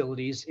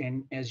facilities,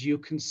 and as you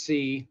can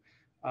see,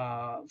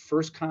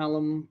 first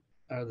column,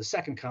 the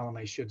second column,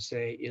 I should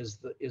say, is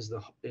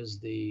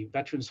the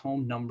veterans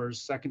home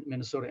numbers. Second,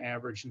 Minnesota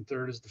average, and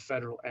third is the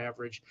federal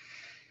average.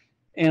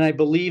 And I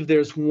believe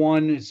there's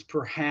one is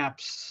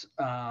perhaps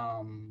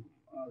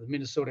the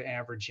Minnesota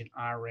average in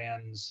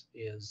RNs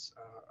is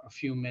a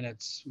few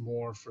minutes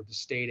more for the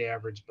state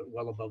average, but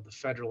well above the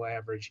federal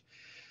average.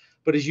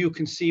 But as you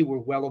can see, we're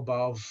well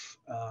above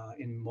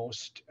in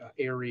most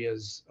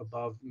areas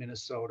above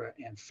Minnesota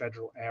and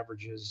federal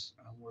averages.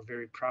 We're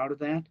very proud of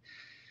that.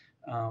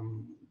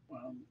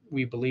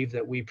 We believe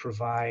that we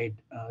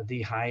provide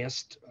the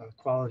highest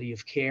quality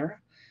of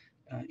care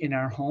in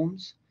our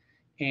homes.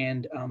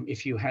 And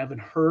if you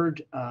haven't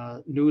heard,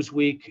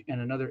 Newsweek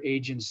and another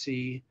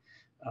agency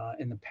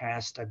in the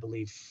past, I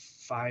believe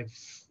 5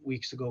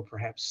 weeks ago,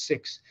 perhaps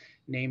 6,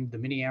 named the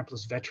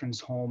Minneapolis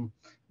Veterans Home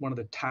one of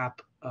the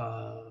top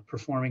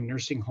performing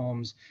nursing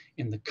homes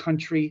in the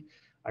country.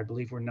 I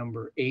believe we're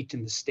number 8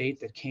 in the state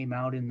that came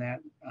out in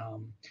that,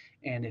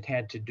 and it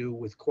had to do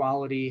with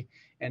quality.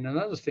 And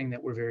another thing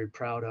that we're very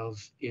proud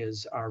of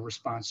is our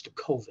response to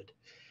COVID.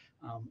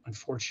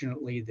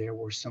 Unfortunately, there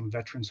were some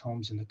veterans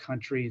homes in the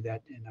country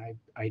that, and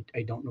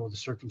I don't know the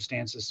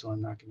circumstances, so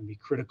I'm not going to be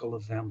critical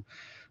of them,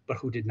 but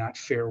who did not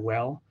fare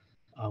well.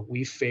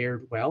 We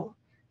fared well,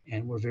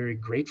 and we're very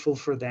grateful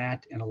for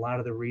that. And a lot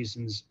of the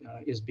reasons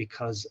is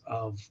because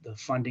of the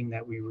funding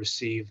that we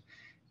receive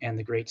and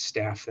the great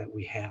staff that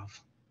we have.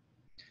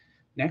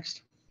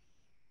 Next.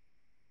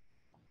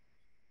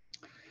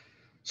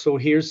 So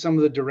here's some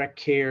of the direct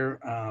care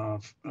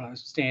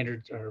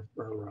standards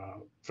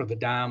for the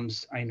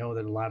DOMs. I know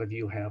that a lot of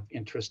you have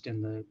interest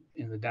in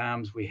the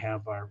DOMs. We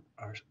have our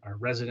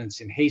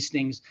residents in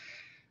Hastings,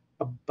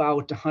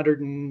 about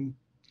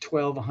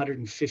 112,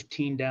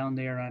 115 down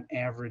there on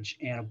average,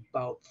 and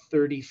about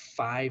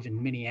 35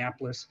 in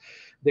Minneapolis.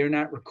 They're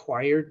not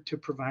required to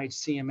provide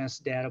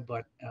CMS data,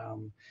 but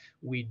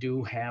we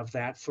do have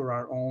that for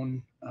our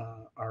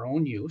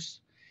own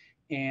use.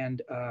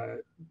 And,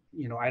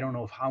 you know, I don't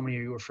know how many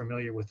of you are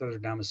familiar with other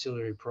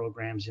domiciliary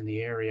programs in the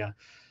area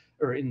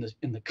or in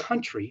the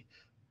country,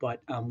 but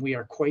we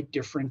are quite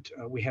different.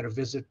 We had a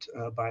visit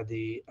by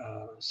the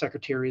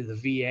Secretary of the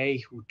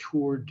VA who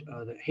toured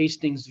the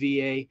Hastings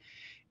VA,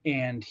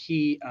 and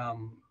he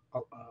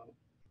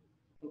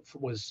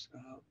was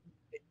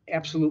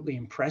absolutely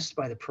impressed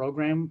by the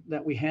program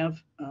that we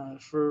have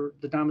for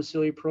the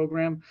domiciliary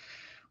program.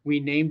 We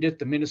named it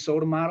the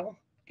Minnesota model,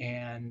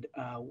 and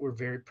we're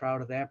very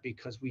proud of that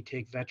because we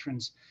take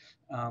veterans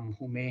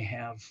who may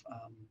have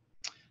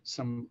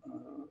some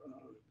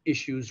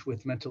issues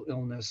with mental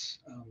illness,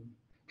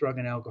 drug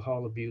and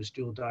alcohol abuse,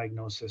 dual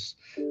diagnosis,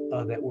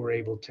 that we're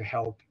able to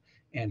help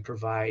and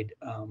provide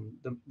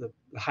the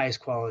highest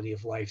quality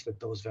of life that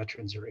those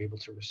veterans are able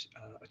to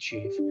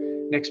achieve.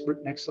 Next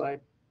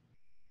slide.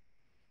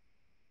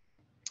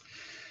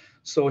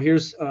 So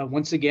here's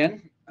once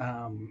again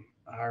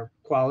our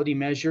quality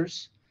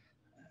measures.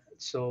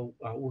 So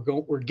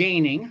we're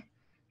gaining.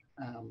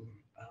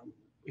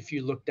 If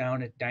you look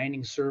down at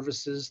dining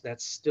services,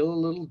 that's still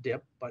a little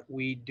dip, but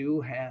we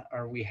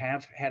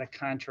have had a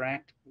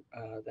contract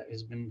that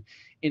has been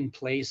in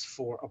place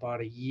for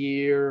about a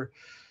year,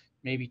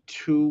 maybe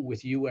 2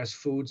 with US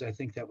Foods. I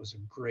think that was a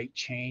great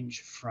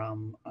change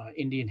from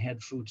Indian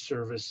Head Food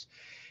Service.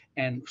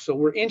 And so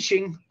we're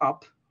inching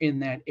up in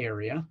that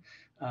area.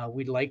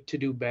 We'd like to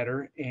do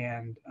better.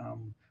 And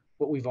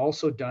what we've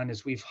also done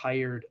is we've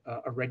hired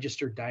a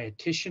registered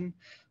dietitian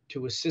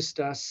to assist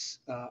us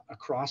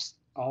across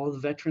all of the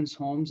veterans'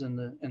 homes and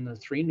the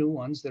 3 new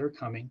ones that are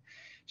coming.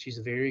 She's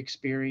a very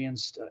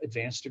experienced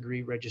advanced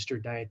degree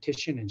registered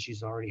dietitian, and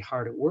she's already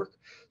hard at work.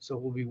 So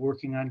we'll be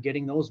working on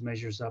getting those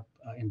measures up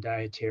in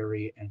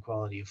dietary and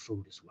quality of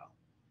food as well.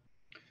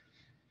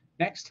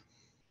 Next.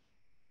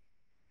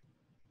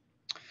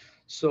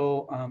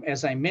 So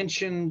as I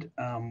mentioned,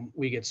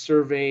 we get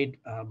surveyed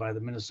by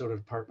the Minnesota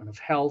Department of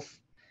Health,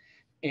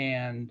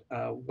 and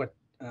what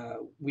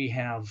we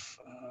have,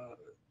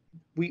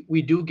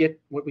 we do get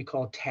what we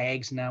call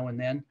tags now and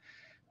then,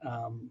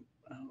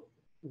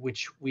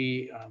 which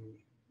we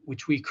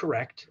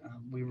correct.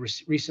 We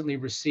recently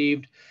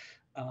received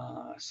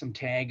some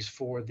tags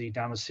for the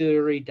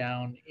domiciliary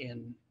down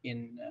in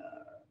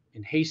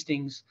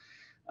Hastings.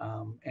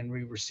 And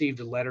we received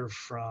a letter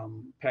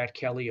from Pat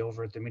Kelly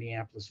over at the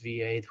Minneapolis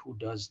VA, who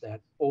does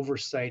that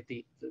oversight,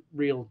 the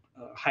real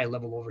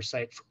high-level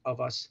oversight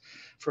of us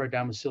for our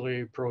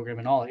domiciliary program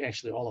and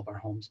actually all of our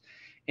homes.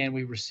 And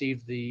we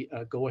received the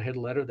go-ahead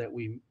letter that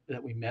we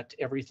met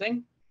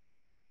everything.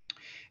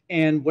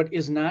 And what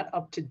is not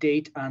up to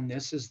date on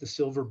this is the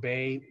Silver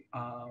Bay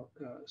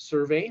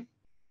survey,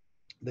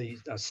 the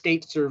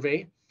state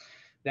survey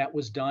that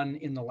was done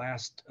in the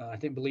last, I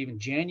believe in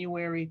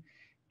January.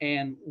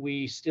 And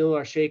we still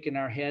are shaking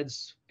our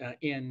heads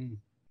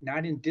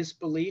not in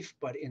disbelief,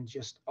 but in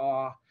just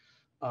awe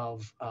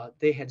of,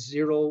 they had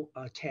 0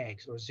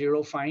 tags or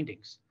 0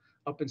 findings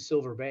up in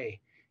Silver Bay.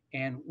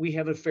 And we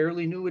have a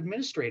fairly new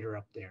administrator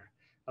up there,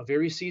 a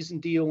very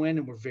seasoned DON,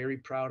 and we're very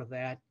proud of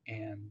that.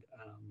 And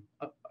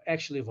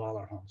actually of all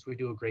our homes, we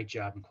do a great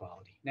job in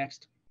quality.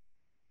 Next.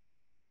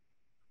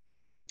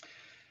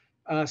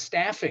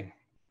 Staffing.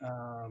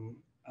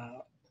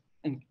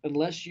 And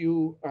unless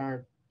you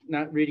are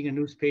not reading a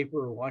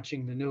newspaper or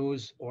watching the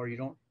news, or you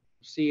don't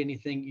see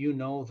anything, you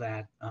know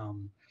that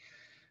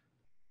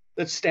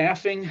that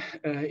staffing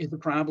is a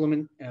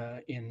problem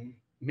in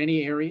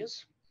many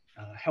areas,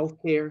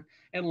 healthcare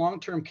and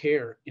long-term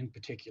care in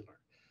particular.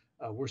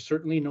 We're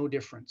certainly no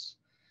different.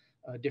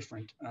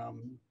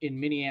 In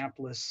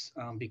Minneapolis,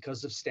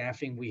 because of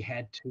staffing, we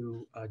had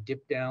to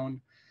dip down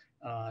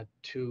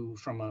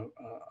from a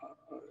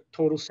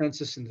total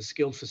census in the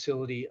skilled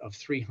facility of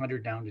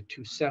 300 down to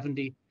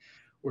 270.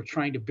 We're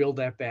trying to build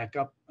that back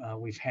up.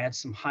 We've had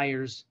some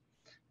hires.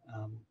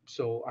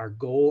 So our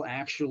goal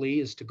actually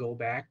is to go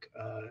back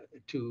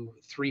to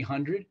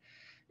 300.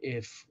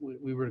 If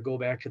we were to go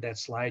back to that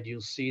slide,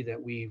 you'll see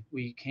that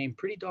we came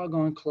pretty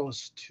doggone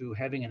close to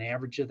having an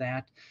average of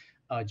that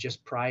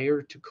just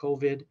prior to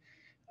COVID.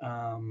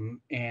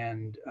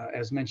 And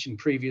as mentioned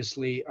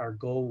previously, our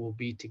goal will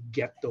be to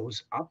get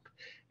those up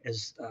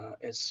as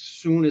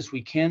soon as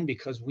we can,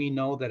 because we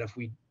know that if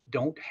we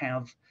don't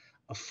have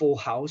a full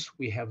house,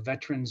 we have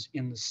veterans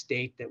in the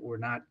state that we're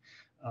not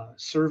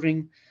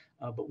serving,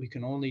 but we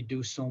can only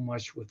do so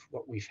much with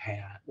what we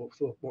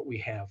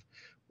have.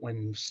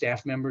 When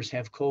staff members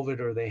have COVID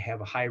or they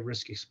have a high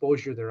risk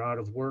exposure, they're out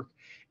of work,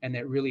 and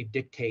that really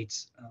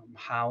dictates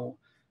how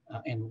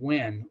and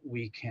when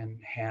we can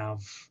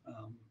have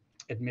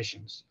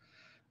admissions.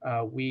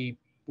 We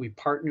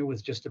partner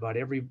with just about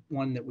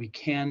everyone that we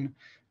can.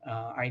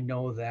 I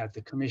know that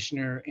the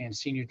Commissioner and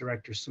Senior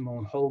Director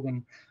Simone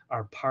Hogan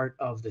are part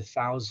of the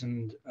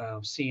 1,000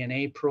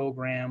 CNA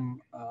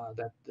program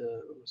that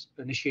was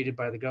initiated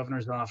by the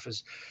Governor's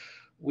Office.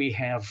 We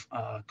have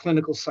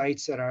clinical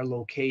sites at our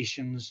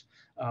locations.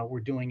 We're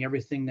doing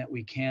everything that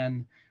we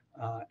can.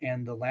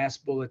 And the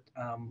last bullet,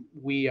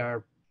 we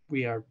are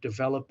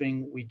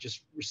developing. We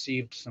just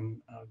received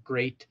some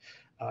great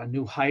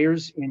new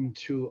hires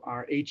into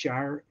our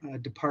HR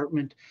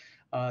department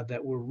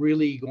that we're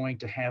really going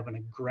to have an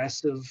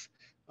aggressive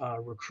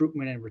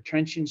recruitment and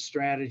retention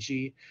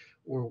strategy.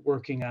 We're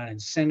working on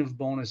incentive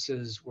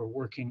bonuses. We're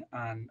working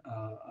on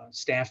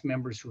staff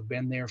members who've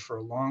been there for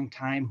a long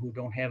time who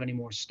don't have any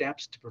more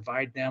steps to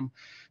provide them,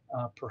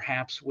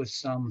 perhaps with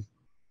some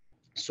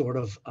sort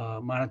of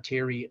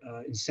monetary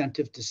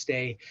incentive to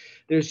stay.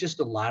 There's just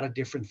a lot of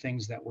different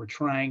things that we're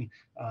trying.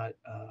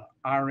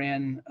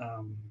 RN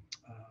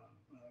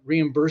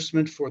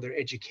reimbursement for their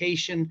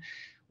education.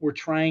 We're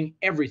trying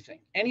everything,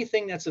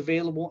 anything that's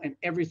available, and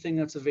everything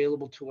that's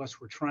available to us,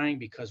 we're trying,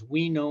 because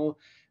we know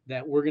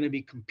that we're going to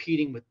be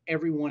competing with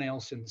everyone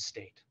else in the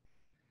state.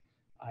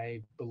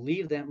 I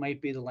believe that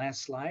might be the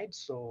last slide.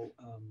 So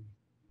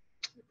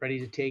ready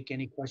to take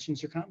any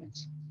questions or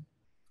comments.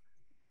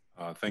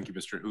 Thank you,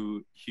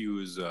 Mr.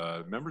 Hughes.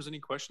 Members, any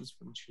questions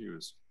for Mr.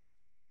 Hughes?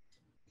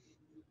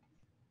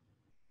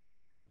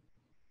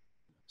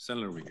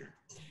 Senator Uyghur.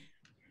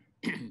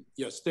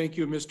 Yes, thank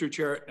you, Mr.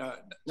 Chair.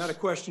 Not a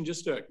question,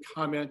 just a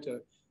comment.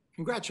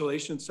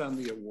 Congratulations on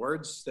the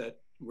awards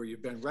where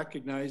you've been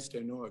recognized. I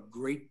know a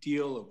great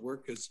deal of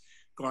work has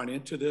gone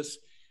into this.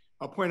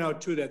 I'll point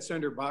out too that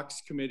Senator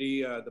Bach's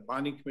committee, the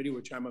bonding committee,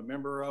 which I'm a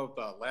member of,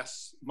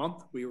 last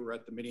month we were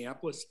at the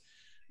Minneapolis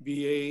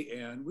VA,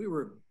 and we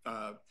were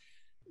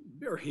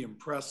very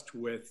impressed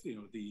with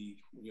the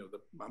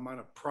amount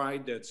of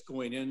pride that's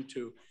going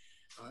into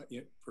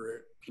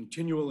for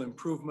continual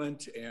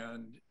improvement,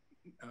 and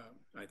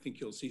I think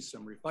you'll see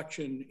some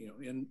reflection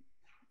in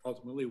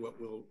ultimately what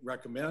we'll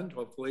recommend,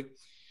 hopefully,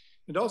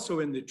 and also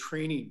in the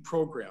training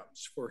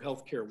programs for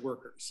healthcare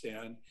workers.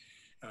 And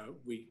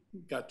we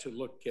got to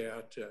look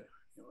at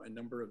a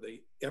number of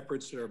the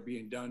efforts that are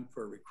being done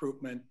for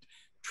recruitment,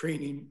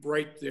 training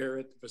right there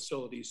at the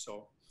facility.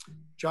 So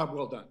job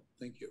well done.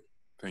 Thank you.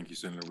 Thank you,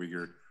 Senator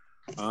Uyghur.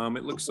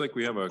 It looks like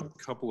we have a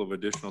couple of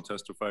additional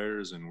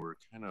testifiers, and we're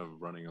kind of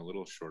running a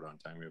little short on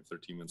time. We have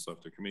 13 minutes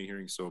left of committee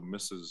hearing. So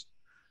Mrs.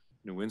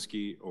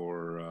 Nowinski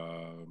or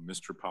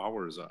Mr.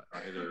 Powers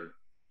either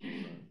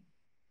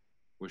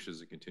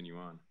wishes to continue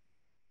on.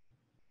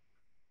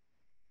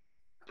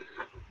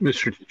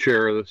 Mr.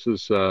 Chair, this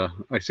is,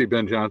 I see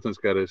Ben Johnson's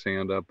got his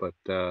hand up, but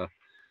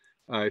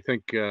I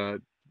think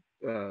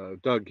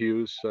Doug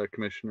Hughes,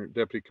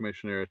 Deputy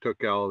Commissioner,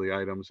 took all the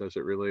items as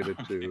it related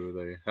to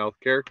the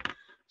healthcare.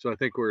 So I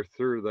think we're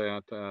through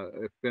that.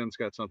 If Ben's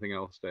got something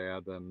else to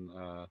add, then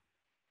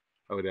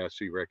I would ask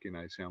you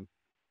recognize him.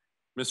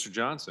 Mr.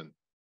 Johnson.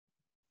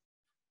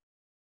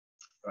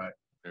 Right.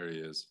 There he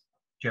is.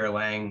 Chair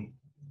Lang,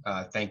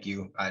 thank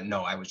you.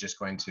 No, I was just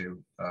going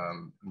to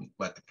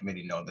let the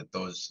committee know that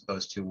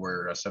those two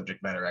were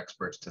subject matter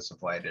experts to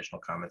supply additional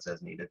comments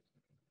as needed.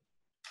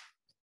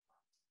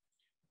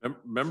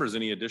 Members,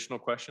 any additional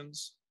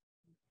questions?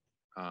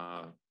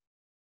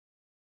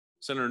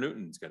 Senator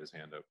Newton's got his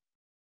hand up.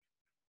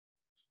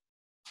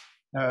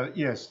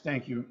 Yes,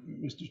 thank you,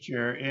 Mr.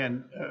 Chair.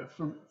 And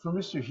for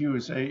Mr.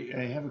 Hughes,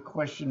 I have a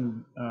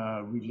question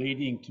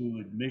relating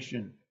to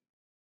admission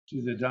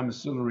to the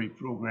domiciliary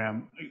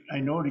program. I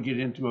know to get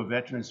into a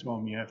veterans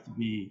home, you have to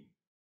be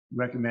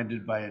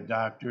recommended by a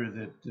doctor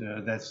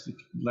that that's the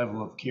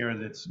level of care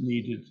that's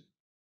needed.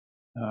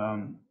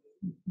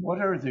 What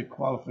are the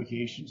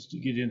qualifications to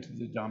get into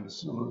the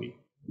domiciliary?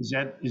 Is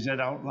that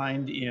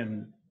outlined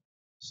in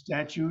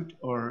statute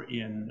or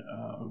in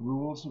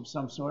rules of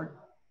some sort?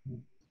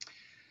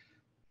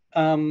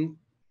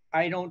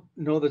 I don't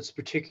know that's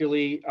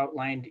particularly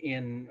outlined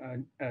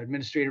in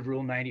Administrative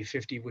Rule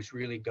 9050, which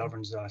really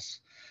governs us.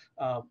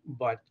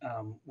 But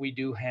we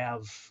do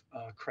have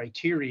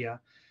criteria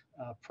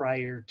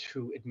prior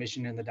to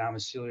admission in the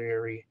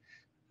domiciliary.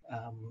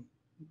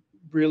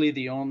 Really,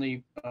 the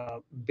only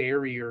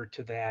barrier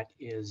to that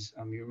is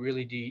you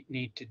really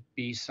need to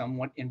be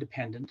somewhat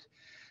independent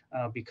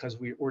because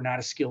we're not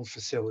a skilled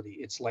facility.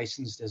 It's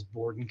licensed as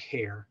board and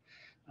care.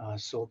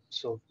 So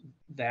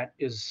that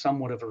is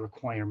somewhat of a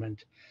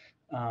requirement.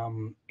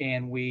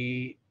 And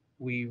we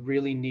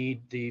really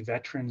need the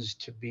veterans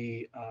to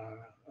be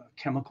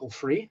chemical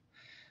free.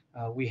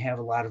 We have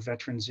a lot of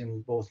veterans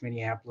in both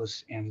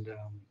Minneapolis and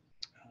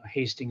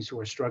Hastings who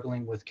are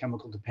struggling with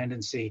chemical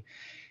dependency,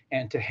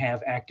 and to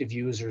have active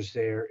users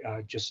there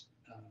just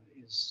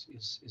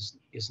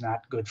is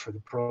not good for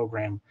the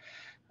program.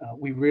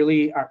 We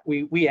really are,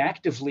 we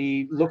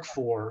actively look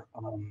for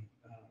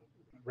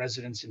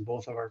residents in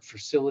both of our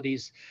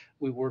facilities.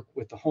 We work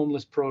with the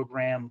homeless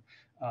program.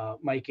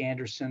 Mike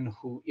Anderson,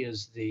 who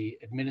is the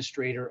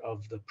administrator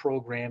of the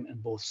program in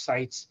both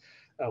sites,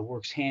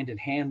 works hand in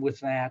hand with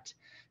that.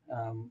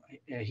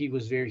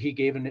 He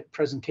gave a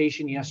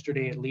presentation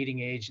yesterday at Leading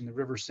Age in the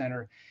River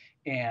Center,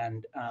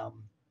 and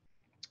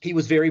he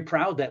was very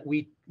proud that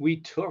we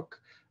took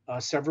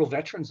several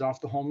veterans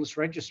off the homeless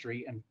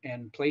registry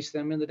and placed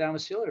them in the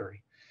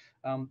domiciliary.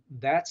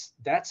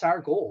 That's our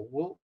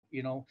goal.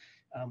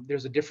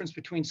 There's a difference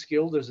between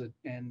skilled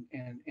and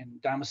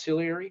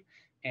domiciliary.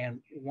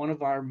 And one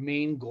of our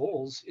main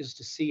goals is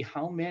to see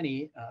how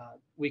many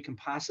we can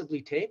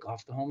possibly take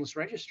off the homeless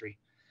registry.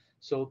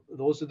 So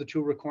those are the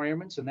two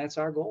requirements, and that's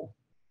our goal.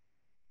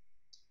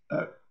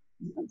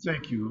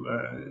 Thank you,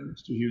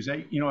 Mr. Hughes.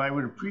 I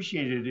would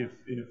appreciate it if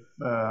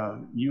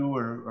you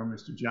or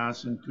Mr.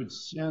 Johnson could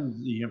send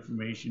the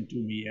information to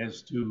me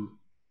as to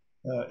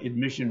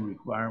admission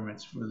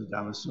requirements for the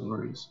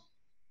domiciliaries.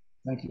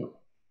 Thank you.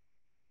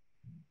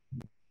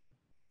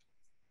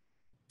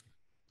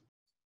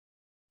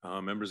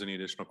 Members, any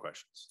additional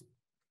questions?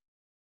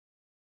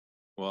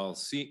 Well,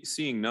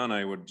 seeing none,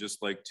 I would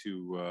just like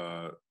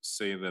to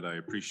say that I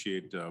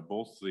appreciate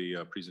both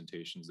the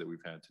presentations that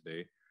we've had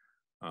today.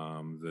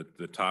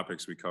 The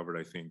topics we covered,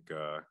 I think,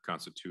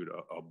 constitute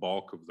a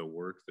bulk of the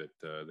work that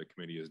the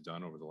committee has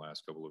done over the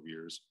last couple of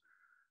years.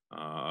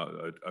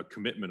 A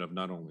commitment of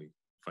not only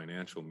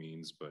financial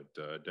means, but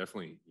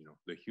definitely,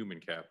 the human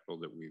capital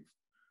that we've,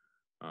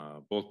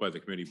 both by the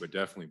committee, but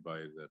definitely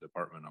by the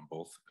department on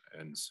both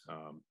ends.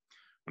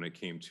 When it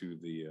came to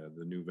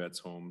the new vets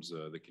homes,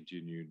 the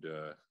continued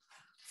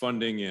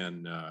funding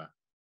and,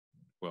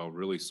 well,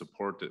 really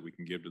support that we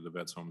can give to the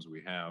vets homes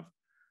we have.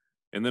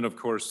 And then, of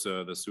course,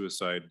 the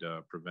suicide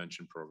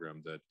prevention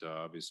program that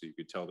obviously you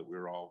could tell that we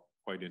were all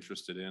quite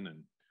interested in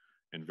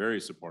and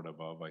very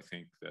supportive of. I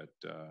think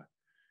that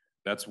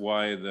that's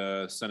why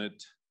the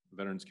Senate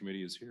Veterans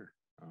Committee is here,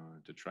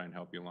 to try and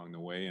help you along the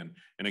way. And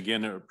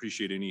again, I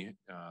appreciate any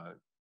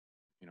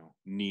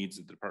needs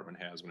that the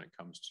department has when it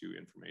comes to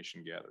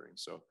information gathering.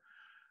 So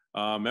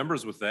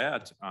members, with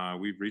that,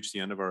 we've reached the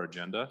end of our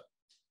agenda.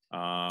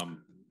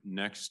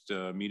 Next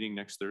meeting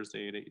next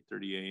Thursday at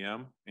 8:30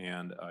 a.m.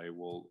 And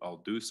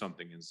I'll do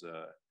something is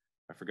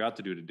I forgot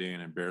to do today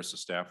and embarrass the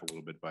staff a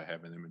little bit by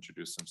having them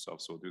introduce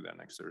themselves. So we'll do that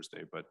next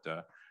Thursday.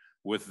 But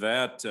with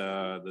that,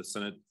 the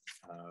Senate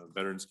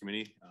Veterans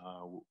Committee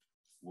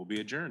will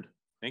be adjourned.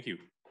 Thank you.